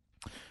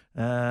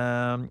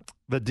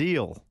 The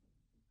deal.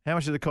 How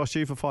much did it cost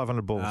you for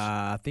 500 balls?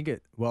 I think I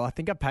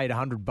paid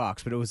 $100,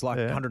 but it was like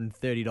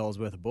 $130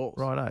 worth of balls.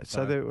 Righto.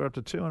 So we're up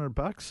to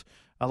 $200.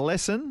 A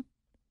lesson,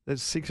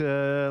 that's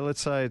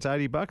let's say it's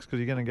 $80 because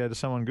you're going to go to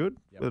someone good,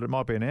 but it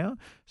might be an hour.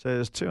 So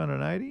there's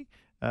 $280.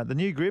 The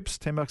new grips,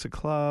 $10 a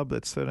club.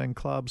 That's 13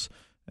 clubs.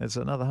 It's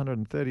another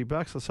 $130.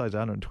 Let's say it's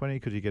 $120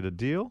 because you get a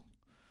deal.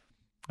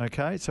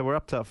 Okay, so we're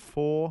up to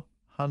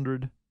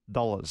 $400.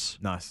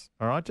 Nice.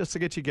 All right, just to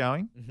get you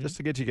going. Just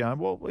to get you going.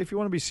 Well, if you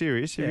want to be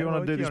serious, if you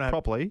want to do this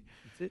properly,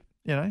 that's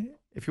it.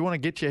 If you want to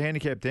get your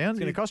handicap down, It's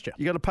going to cost you.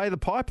 You got to pay the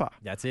piper.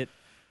 That's it.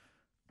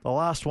 The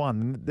last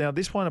one. Now,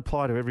 this won't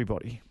apply to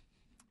everybody.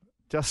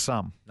 Just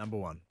some. Number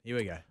one. Here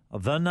we go.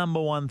 The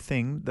number one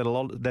thing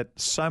that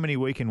so many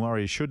weekend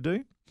warriors should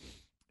do,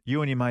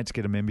 you and your mates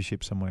get a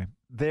membership somewhere.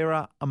 There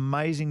are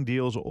amazing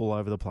deals all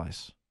over the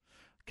place.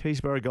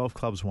 Keysborough Golf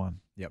Club's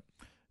one. Yep.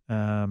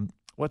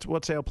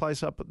 What's our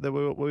place up that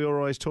we're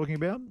always talking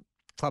about?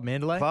 Club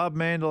Mandalay. Club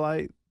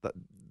Mandalay.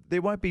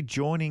 There won't be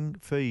joining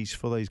fees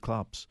for these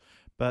clubs,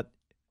 but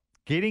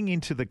getting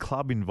into the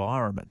club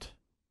environment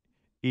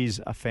is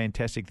a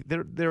fantastic.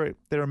 There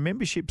are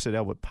memberships at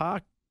Albert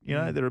Park.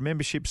 There are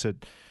memberships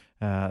at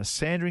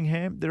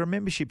Sandringham. There are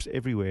memberships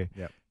everywhere.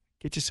 Yep.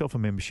 Get yourself a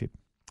membership,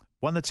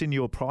 one that's in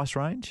your price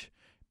range,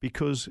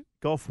 because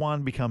golf,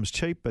 1, becomes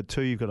cheap, but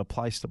 2, you've got a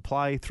place to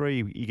play.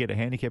 3, you get a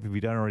handicap if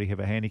you don't already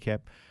have a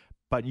handicap.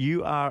 But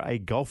you are a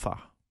golfer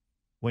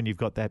when you've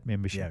got that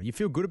membership. Yeah, you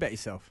feel good about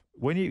yourself.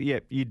 When you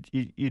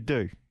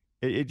do.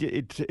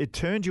 It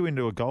turns you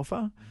into a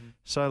golfer.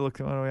 So look,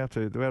 what are we up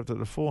to? We're up to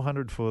the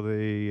 400 for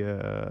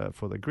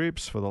the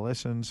grips, for the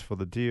lessons, for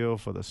the deal,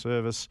 for the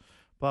service,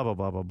 blah blah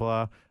blah blah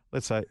blah.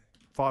 Let's say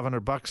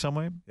 $500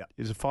 somewhere. Yep.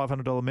 Is a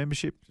 $500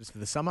 membership. Just for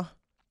the summer.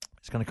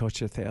 It's going to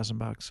cost you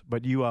 $1,000,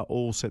 but you are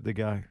all set to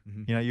go.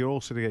 You're all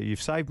set to go.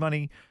 You've saved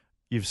money.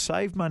 You've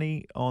saved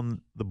money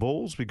on the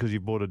balls because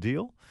you've bought a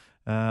deal.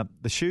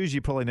 The shoes,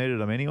 you probably needed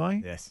them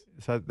anyway. Yes.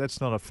 So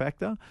that's not a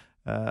factor.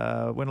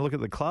 When I look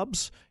at the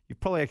clubs, you've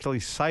probably actually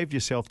saved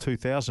yourself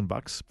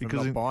 $2,000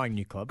 because not buying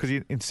new clubs.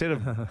 Because instead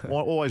of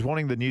always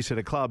wanting the new set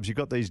of clubs, you've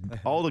got these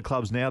older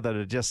clubs now that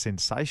are just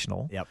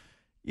sensational. Yep.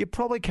 You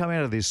probably come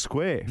out of this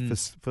square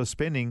for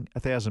spending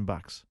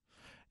 $1,000.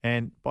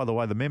 And by the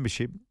way, the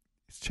membership,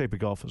 it's cheaper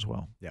golf as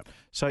well. Yep.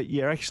 So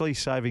you're actually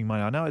saving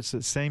money. I know it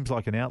seems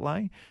like an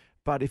outlay,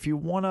 but if you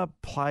want to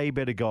play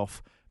better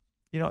golf,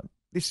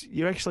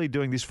 you're actually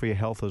doing this for your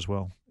health as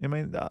well. I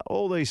mean,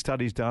 all these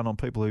studies done on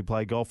people who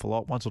play golf a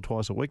lot, once or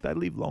twice a week, they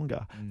live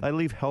longer. They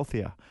live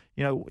healthier.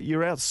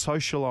 You're out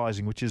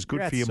socialising, which is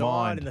good for your mind. You're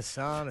outside in the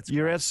sun.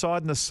 You're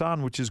outside in the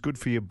sun, which is good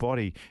for your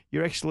body.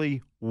 You're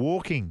actually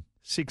walking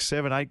 6,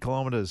 7, 8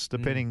 kilometres,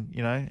 depending,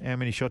 how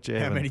many shots you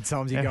have. How many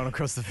times you're going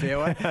across the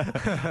fairway.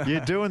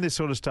 You're doing this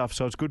sort of stuff,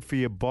 so it's good for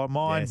your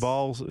mind,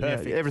 bowls,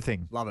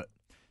 everything. Love it.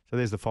 So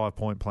there's the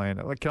 5-point plan.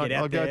 Get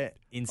out there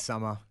in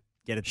summer.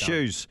 Get it done.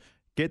 Shoes.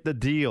 Get the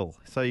deal.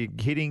 So you're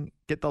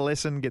get the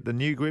lesson, get the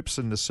new grips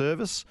and the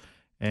service.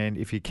 And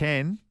if you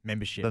can,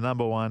 membership. The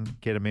number one,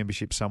 get a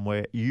membership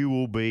somewhere. You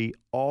will be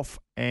off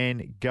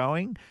and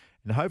going.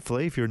 And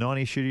hopefully, if you're a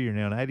 90 shooter, you're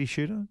now an 80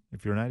 shooter.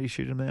 If you're an 80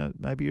 shooter now,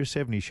 maybe you're a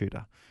 70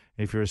 shooter.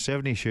 And if you're a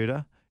 70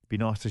 shooter, it'd be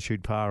nice to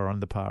shoot par or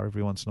under par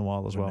every once in a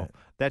while as well.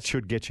 That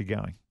should get you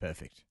going.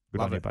 Perfect.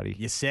 Good on you, buddy.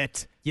 You're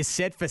set. You're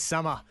set for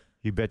summer.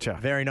 You betcha.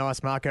 Very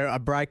nice, Marco. A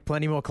break.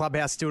 Plenty more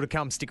Clubhouse still to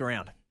come. Stick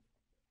around.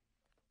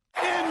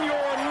 In your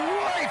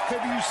life,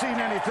 have you seen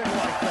anything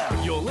like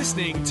that? You're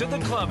listening to The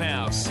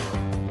Clubhouse.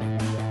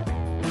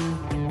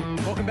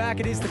 Welcome back.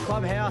 It is the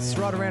Clubhouse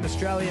right around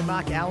Australia.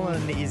 Mark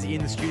Allen is in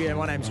the studio.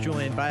 My name's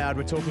Julian Bayard.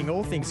 We're talking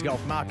all things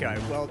golf. Marco,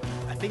 well,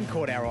 a thing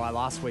caught our eye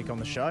last week on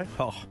the show.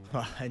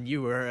 And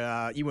you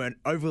weren't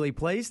overly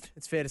pleased,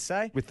 it's fair to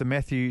say. With the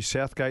Matthew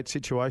Southgate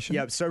situation?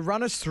 Yep, so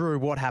run us through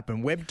what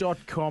happened.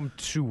 Web.com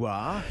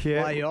tour,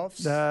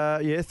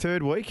 playoffs.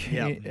 Third week.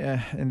 Yep.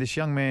 And this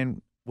young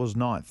man was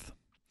ninth.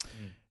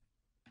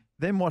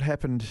 Then what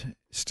happened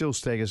still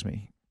staggers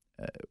me.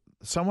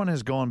 Someone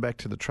has gone back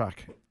to the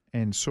truck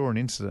and saw an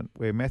incident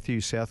where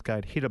Matthew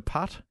Southgate hit a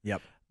putt.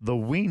 Yep. The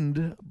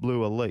wind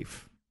blew a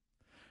leaf.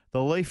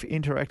 The leaf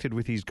interacted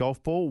with his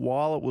golf ball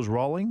while it was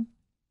rolling,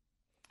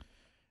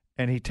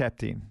 and he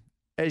tapped in,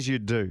 as you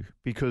do,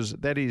 because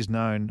that is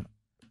known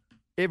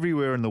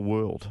everywhere in the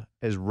world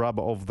as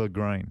rubber of the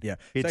green. Yeah.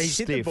 It's so he's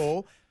stiff. hit the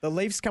ball, the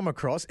leaf's come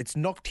across, it's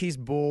knocked his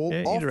ball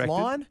interacted.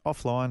 offline.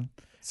 Offline.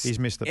 He's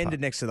missed the putt.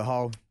 Ended next to the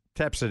hole.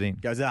 Taps it in.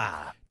 Goes,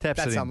 Taps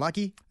that's it in.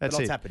 unlucky, That's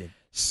but I'll it. tap it in.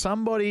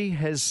 Somebody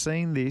has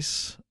seen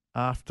this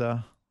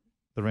after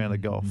the round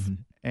of golf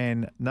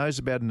and knows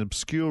about an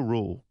obscure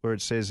rule where it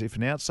says if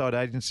an outside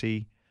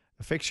agency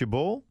affects your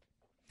ball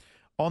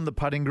on the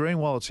putting green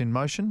while it's in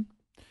motion,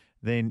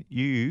 then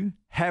you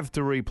have to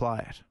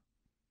replay it.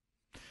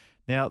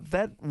 Now,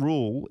 that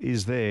rule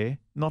is there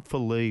not for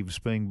leaves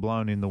being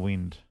blown in the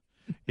wind.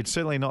 It's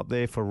certainly not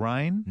there for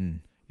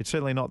rain. It's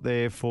certainly not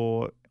there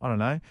for, I don't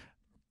know,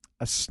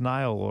 a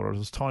snail or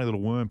a tiny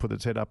little worm put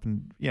its head up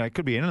and, it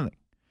could be anything.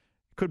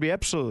 It could be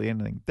absolutely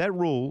anything. That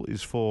rule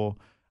is for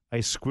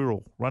a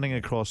squirrel running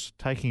across,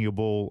 taking your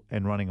ball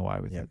and running away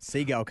with it.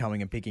 Seagull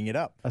coming and picking it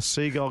up. A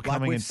seagull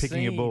coming and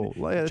picking your ball.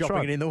 Yeah, that's dropping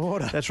right. it in the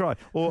water. That's right.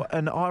 Or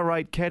an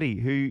irate caddy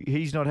who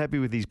he's not happy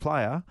with his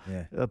player.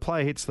 Yeah. The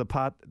player hits the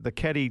putt. The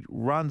caddy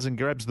runs and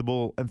grabs the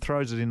ball and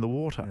throws it in the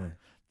water. Yeah.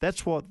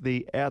 That's what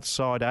the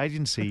outside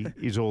agency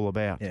is all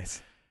about.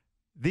 Yes.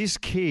 This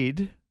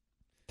kid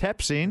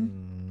taps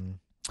in,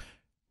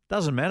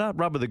 doesn't matter,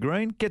 rubber the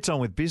green, gets on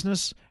with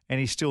business, and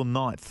he's still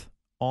ninth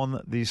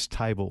on this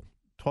table.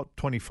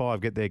 25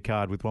 get their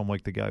card with 1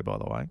 week to go, by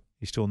the way.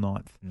 He's still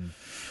ninth.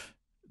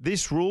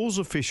 This rules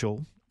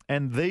official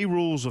and the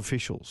rules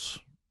officials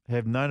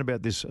have known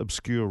about this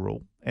obscure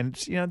rule. And,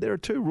 there are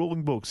two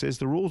ruling books. There's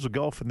the rules of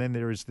golf and then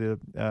there is the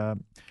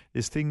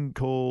this thing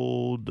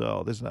called,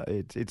 I'll think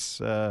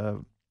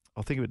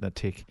of it in a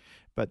tick,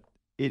 but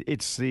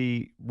it's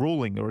the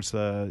ruling or it's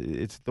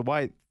the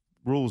way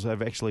rules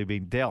have actually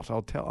been dealt.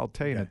 I'll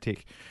tell you in a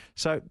tick.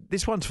 So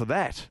this one's for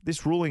that.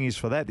 This ruling is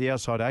for that, the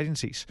outside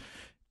agencies.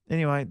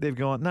 Anyway, they've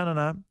gone,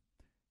 no.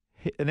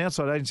 An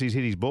outside agency's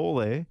hit his ball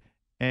there,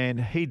 and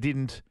he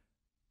didn't.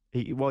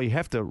 You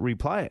have to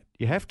replay it.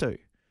 You have to.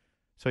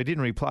 So he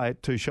didn't replay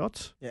it. 2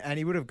 shots. Yeah, and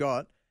he would have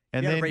got.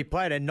 And then then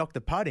replayed and knocked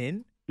the putt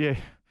in. Yeah,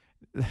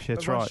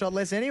 that's One right. shot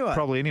less anyway.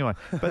 Probably anyway.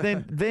 But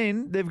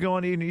then they've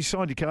gone in. You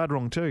signed your card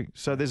wrong too.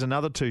 So there's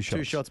another 2 shots.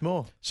 2 shots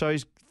more. So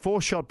he's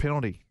 4-shot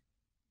penalty.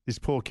 This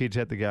poor kid's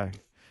had to go.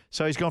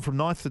 So he's gone from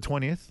 9th to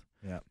 20th.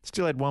 Yeah.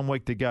 Still had 1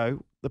 week to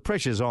go. The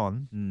pressure's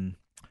on.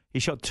 He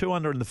shot 2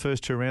 under in the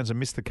first 2 rounds and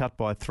missed the cut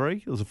by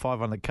 3. It was a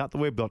 5 under cut. The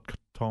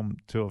Web.com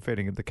tour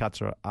fitting the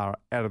cuts are out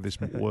of this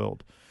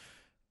world.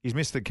 He's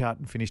missed the cut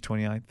and finished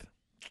 28th.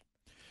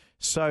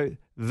 So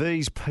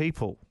these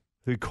people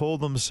who call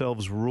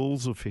themselves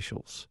rules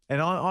officials,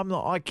 and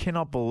I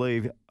cannot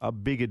believe a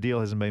bigger deal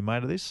hasn't been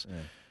made of this.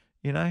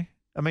 Yeah.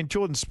 I mean,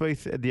 Jordan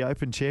Spieth at the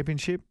Open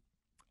Championship,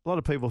 a lot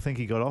of people think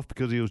he got off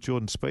because he was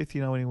Jordan Spieth,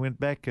 when he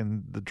went back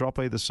and the drop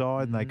either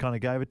side and they kind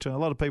of gave it to him. A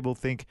lot of people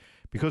think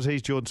because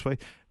he's Jordan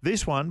Spieth.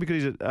 This one,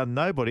 because he's a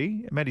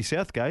nobody, Matty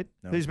Southgate.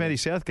 Who's Matty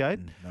Southgate?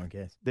 No one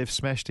cares. They've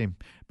smashed him.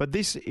 But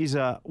this is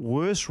a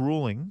worse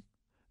ruling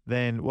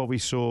than what we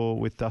saw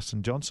with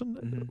Dustin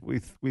Johnson,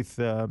 with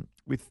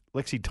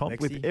Lexi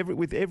Thompson,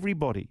 with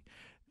everybody.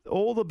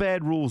 All the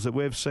bad rules that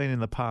we've seen in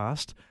the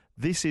past,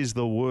 this is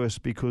the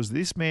worst because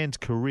this man's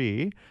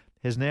career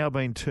has now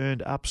been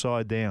turned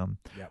upside down.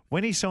 Yep.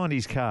 When he signed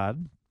his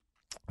card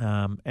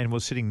and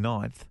was sitting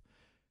 9th,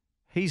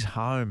 he's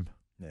home.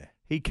 Yeah.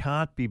 He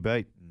can't be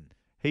beat.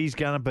 He's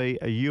going to be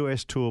a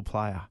US Tour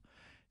player.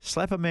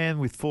 Slap a man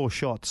with 4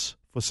 shots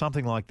for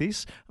something like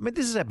this. I mean,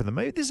 this has happened to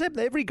me. This has happened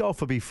to every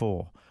golfer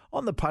before.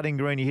 On the putting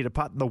green, you hit a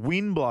putt and the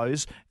wind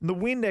blows, and the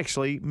wind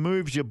actually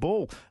moves your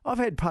ball. I've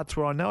had putts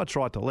where I know it's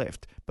right to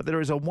left, but there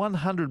is a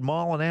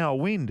 100-mile-an-hour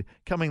wind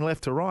coming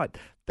left to right.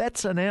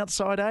 That's an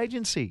outside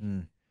agency.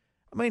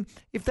 I mean,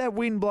 if that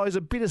wind blows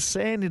a bit of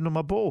sand into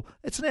my ball,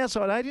 it's an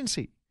outside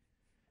agency.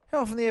 How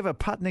often do you have a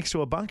putt next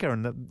to a bunker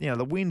and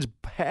the wind's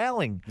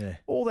howling? Yeah.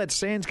 All that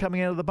sand's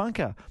coming out of the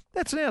bunker.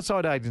 That's an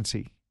outside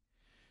agency.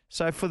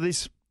 So for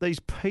these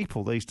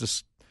people, these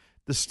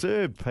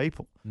disturbed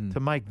people, to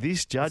make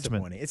this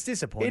judgment, it's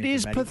disappointing. It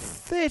is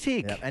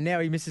pathetic. Yeah. And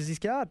now he misses his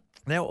card.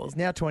 He's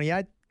now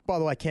 28. By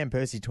the way, Cam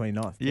Percy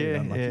 29th.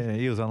 Yeah,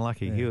 he was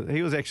unlucky. Yeah.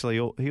 He was actually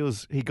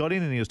he got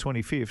in and he was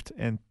 25th,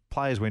 and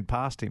players went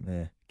past him.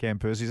 Yeah. Cam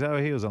Percy, so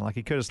he was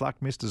unlucky. Curtis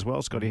Luck missed as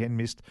well. Scotty Henn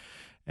missed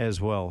as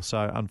well.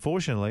 So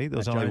unfortunately, there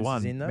was only Jones one.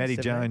 is in, though, Matty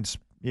 17. Jones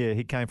Yeah,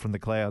 he came from the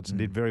clouds and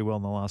did very well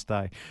on the last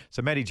day.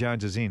 So Matty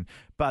Jones is in.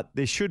 But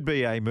there should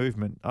be a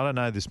movement. I don't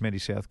know this Matty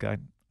Southgate.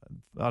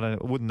 I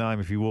wouldn't know him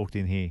if he walked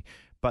in here.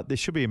 But there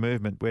should be a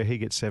movement where he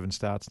gets 7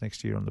 starts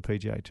next year on the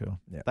PGA Tour.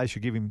 Yep. They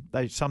should give him.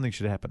 Something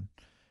should happen.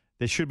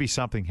 There should be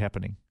something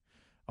happening.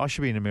 I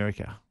should be in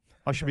America.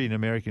 I should be an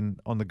American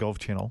on the Golf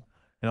Channel,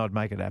 and I'd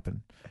make it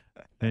happen.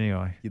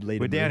 Anyway,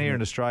 we're down here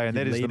in Australia, and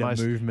that is the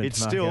most. Movement, it's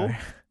Marco. still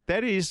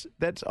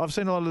that's. I've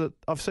seen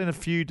I've seen a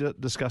few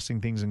disgusting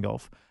things in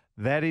golf.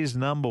 That is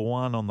number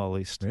one on the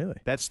list. Really?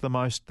 That's the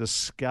most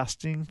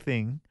disgusting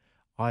thing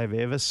I have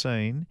ever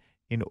seen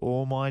in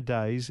all my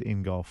days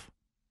in golf.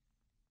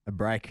 A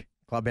break.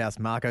 Clubhouse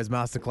Marco's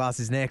Masterclass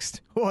is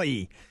next.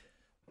 Oi!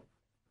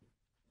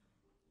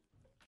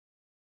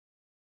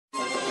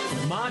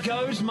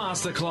 Marco's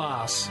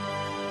Masterclass.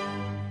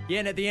 Yeah,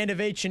 and at the end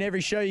of each and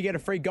every show, you get a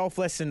free golf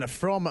lesson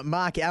from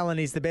Mark Allen.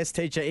 He's the best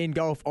teacher in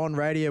golf on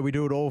radio. We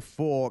do it all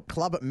for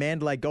Club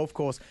Mandalay Golf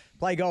Course.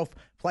 Play golf,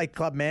 play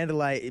Club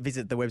Mandalay.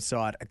 Visit the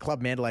website at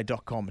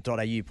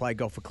clubmandalay.com.au. Play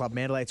golf for Club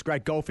Mandalay. It's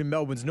great golf in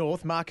Melbourne's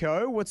north.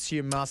 Marco, what's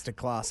your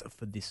masterclass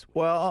for this week?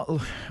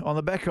 Well, on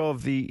the back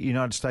of the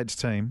United States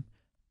team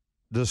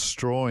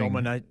destroying,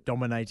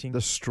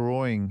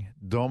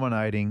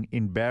 dominating,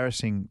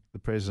 embarrassing the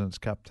President's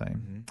Cup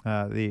team,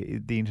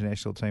 the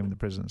international team in the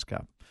President's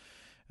Cup.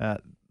 I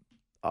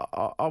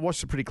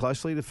watched it pretty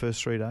closely the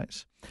first 3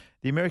 days.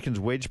 The Americans'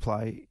 wedge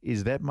play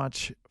is that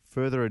much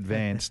further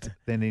advanced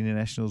than the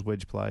internationals'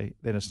 wedge play.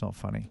 Then it's not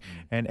funny.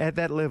 And at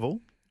that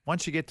level,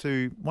 once you get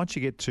to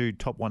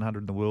top 100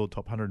 in the world,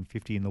 top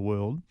 150 in the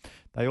world,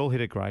 they all hit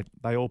it great.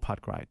 They all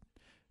putt great,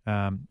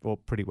 or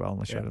pretty well,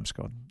 unless you're Adam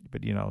Scott.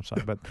 But you know what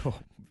I'm saying. But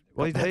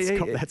well,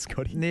 that's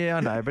Scotty. Yeah,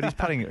 I know. But he's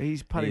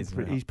putting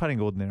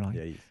putting ordinarily.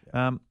 Yeah, he is.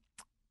 Yeah.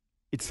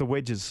 It's the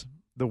wedges.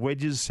 The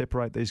wedges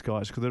separate these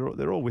guys because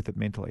they're all with it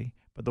mentally,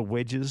 but the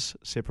wedges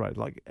separate.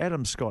 Like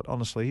Adam Scott,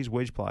 honestly, his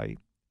wedge play,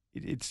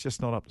 it's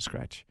just not up to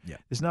scratch. Yeah.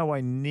 There's no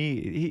way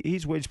near.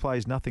 His wedge play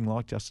is nothing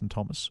like Justin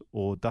Thomas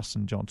or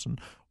Dustin Johnson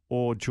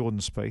or Jordan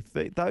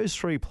Spieth. Those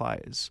 3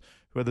 players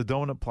who are the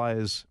dominant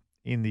players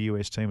in the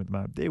US team at the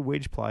moment, their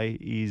wedge play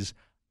is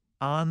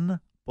unbelievable.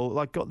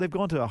 They've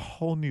gone to a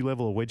whole new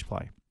level of wedge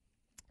play.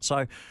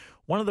 So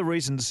one of the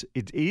reasons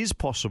it is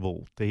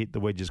possible to hit the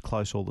wedges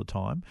close all the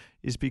time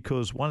is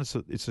because, one,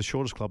 it's the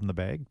shortest club in the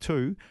bag.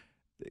 2,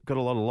 they've got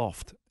a lot of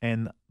loft.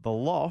 And the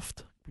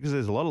loft, because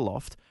there's a lot of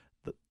loft,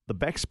 the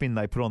backspin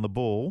they put on the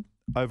ball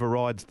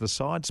overrides the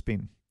side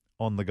spin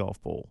on the golf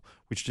ball,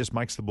 which just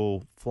makes the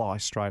ball fly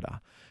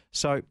straighter.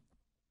 So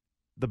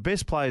the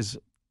best players,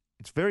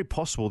 it's very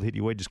possible to hit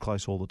your wedges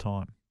close all the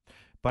time.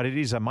 But it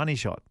is a money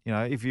shot. You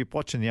know, if you're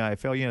watching the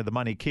AFL, the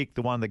money kick,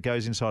 the one that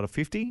goes inside of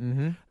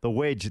 50, the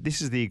wedge, this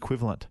is the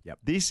equivalent. Yep.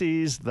 This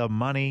is the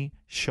money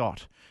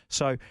shot.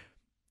 So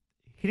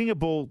hitting a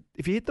ball,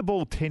 if you hit the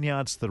ball 10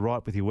 yards to the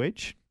right with your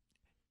wedge,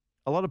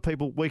 a lot of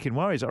people, weekend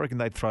warriors, I reckon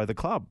they'd throw the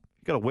club.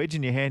 You've got a wedge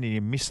in your hand and you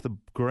miss the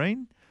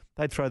green,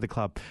 they'd throw the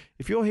club.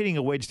 If you're hitting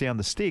a wedge down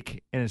the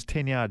stick and it's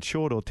 10 yards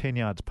short or 10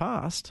 yards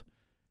past,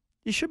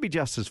 you should be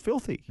just as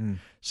filthy.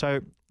 So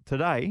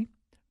today,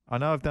 I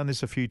know I've done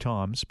this a few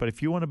times, but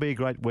if you want to be a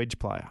great wedge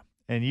player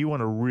and you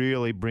want to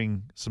really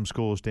bring some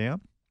scores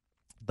down,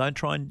 don't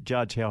try and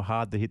judge how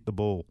hard to hit the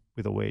ball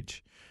with a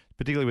wedge,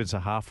 particularly when it's a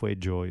half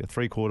wedge or a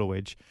 3/4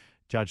 wedge.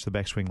 Judge the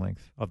backswing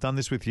length. I've done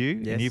this with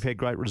you, and you've had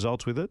great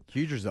results with it.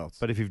 Huge results.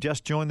 But if you've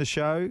just joined the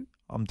show,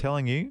 I'm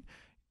telling you,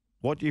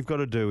 what you've got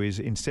to do is,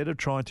 instead of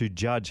trying to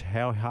judge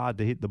how hard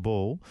to hit the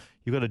ball,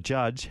 you've got to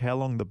judge how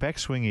long the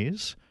backswing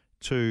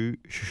should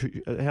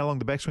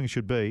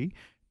be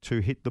to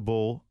hit the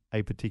ball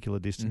a particular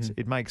distance.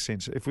 It makes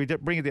sense. If we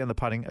bring it down the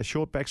putting, a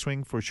short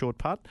backswing for a short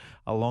putt,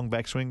 a long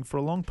backswing for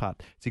a long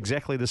putt. It's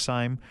exactly the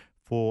same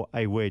for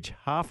a wedge.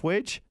 Half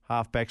wedge,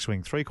 half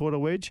backswing. 3/4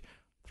 wedge,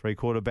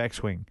 3/4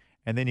 backswing.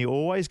 And then you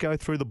always go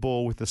through the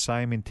ball with the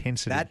same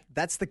intensity.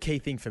 That's the key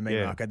thing for me,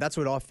 Marco. That's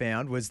what I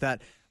found was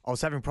that I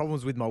was having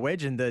problems with my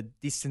wedge and the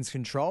distance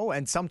control,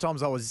 and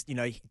sometimes I was,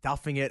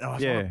 duffing it, and I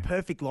was on a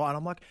perfect line.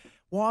 I'm like,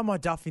 why am I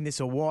duffing this,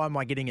 or why am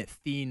I getting it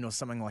thin or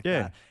something like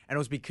that? And it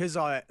was because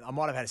I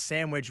might have had a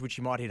sand wedge, which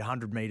you might hit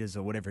 100 metres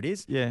or whatever it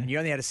is, and you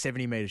only had a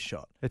 70-metre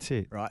shot. That's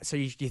it. Right? So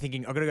you're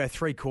thinking, I've got to go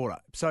 3/4.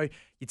 So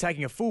you're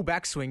taking a full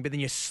backswing, but then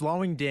you're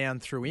slowing down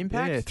through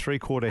impact. Yeah,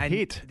 3/4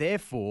 hit.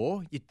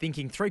 Therefore, you're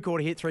thinking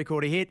 3/4 hit,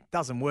 3/4 hit,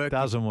 doesn't work.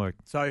 Doesn't work.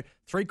 So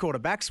 3/4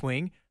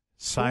 backswing,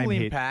 same full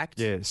hit. impact,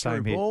 same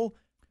through hit. ball.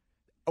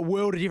 A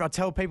world of difference.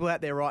 I tell people out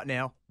there right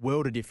now,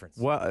 world of difference.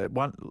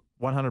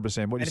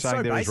 100%. What you're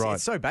saying there is right.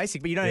 It's so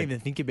basic, but you don't even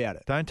think about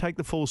it. Don't take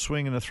the full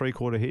swing in a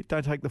 3/4 hit.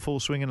 Don't take the full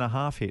swing in a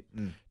half hit.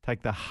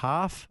 Take the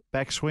half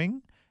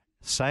backswing,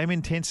 same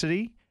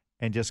intensity,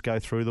 and just go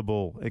through the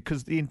ball.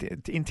 Because the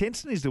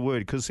intensity is the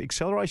word, because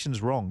acceleration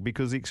is wrong,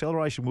 because the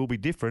acceleration will be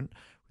different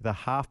with a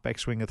half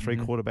backswing, a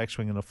 3/4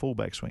 backswing, and a full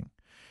backswing.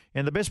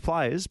 And the best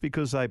players,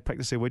 because they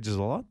practice their wedges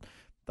a lot,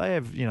 they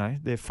have,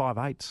 they're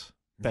 5/8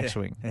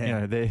 backswing.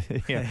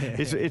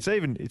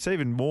 It's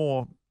even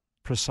more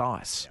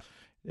precise.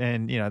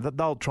 And,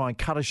 they'll try and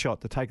cut a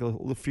shot to take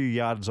a few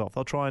yards off.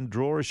 They'll try and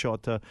draw a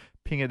shot to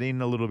ping it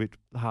in a little bit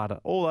harder.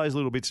 All those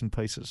little bits and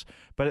pieces.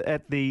 But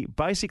at the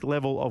basic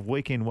level of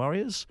weekend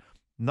warriors,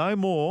 no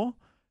more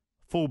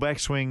full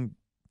backswing,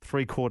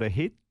 three-quarter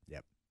hit.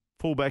 Yep.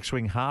 Full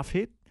backswing, half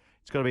hit.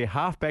 It's got to be a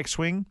half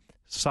backswing,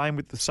 same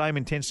with the same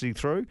intensity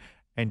through,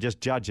 and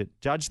just judge it.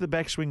 Judge the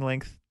backswing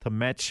length to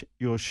match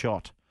your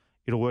shot.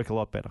 It'll work a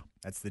lot better.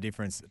 That's the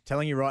difference.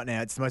 Telling you right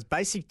now, it's the most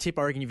basic tip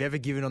I reckon you've ever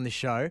given on this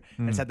show.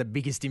 And it's had the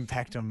biggest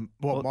impact on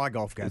my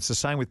golf game. It's the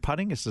same with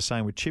putting. It's the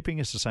same with chipping.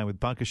 It's the same with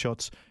bunker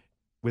shots.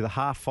 With a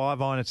half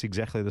 5-iron, it's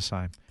exactly the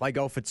same. Play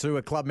golf for two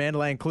at Club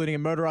Mandalay, including a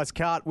motorised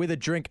cart with a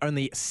drink,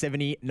 only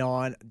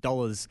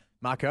 $79.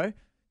 Marco,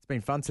 it's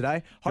been fun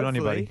today. Good on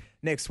you, buddy.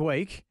 Next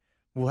week,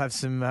 we'll have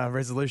some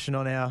resolution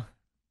on our,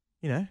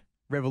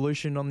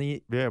 revolution on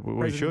the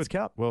President's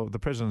Cup. Well, the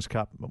President's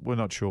Cup, we're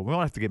not sure. We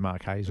might have to get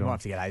Mark Hayes on. We'll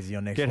have to get Hazy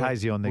on next week. Get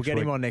Hazy on next week. We'll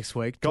get him on next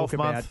week. Golf Talk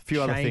month, about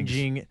few other things.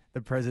 changing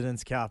the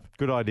President's Cup.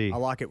 Good idea. I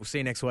like it. We'll see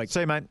you next week. See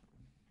you, mate.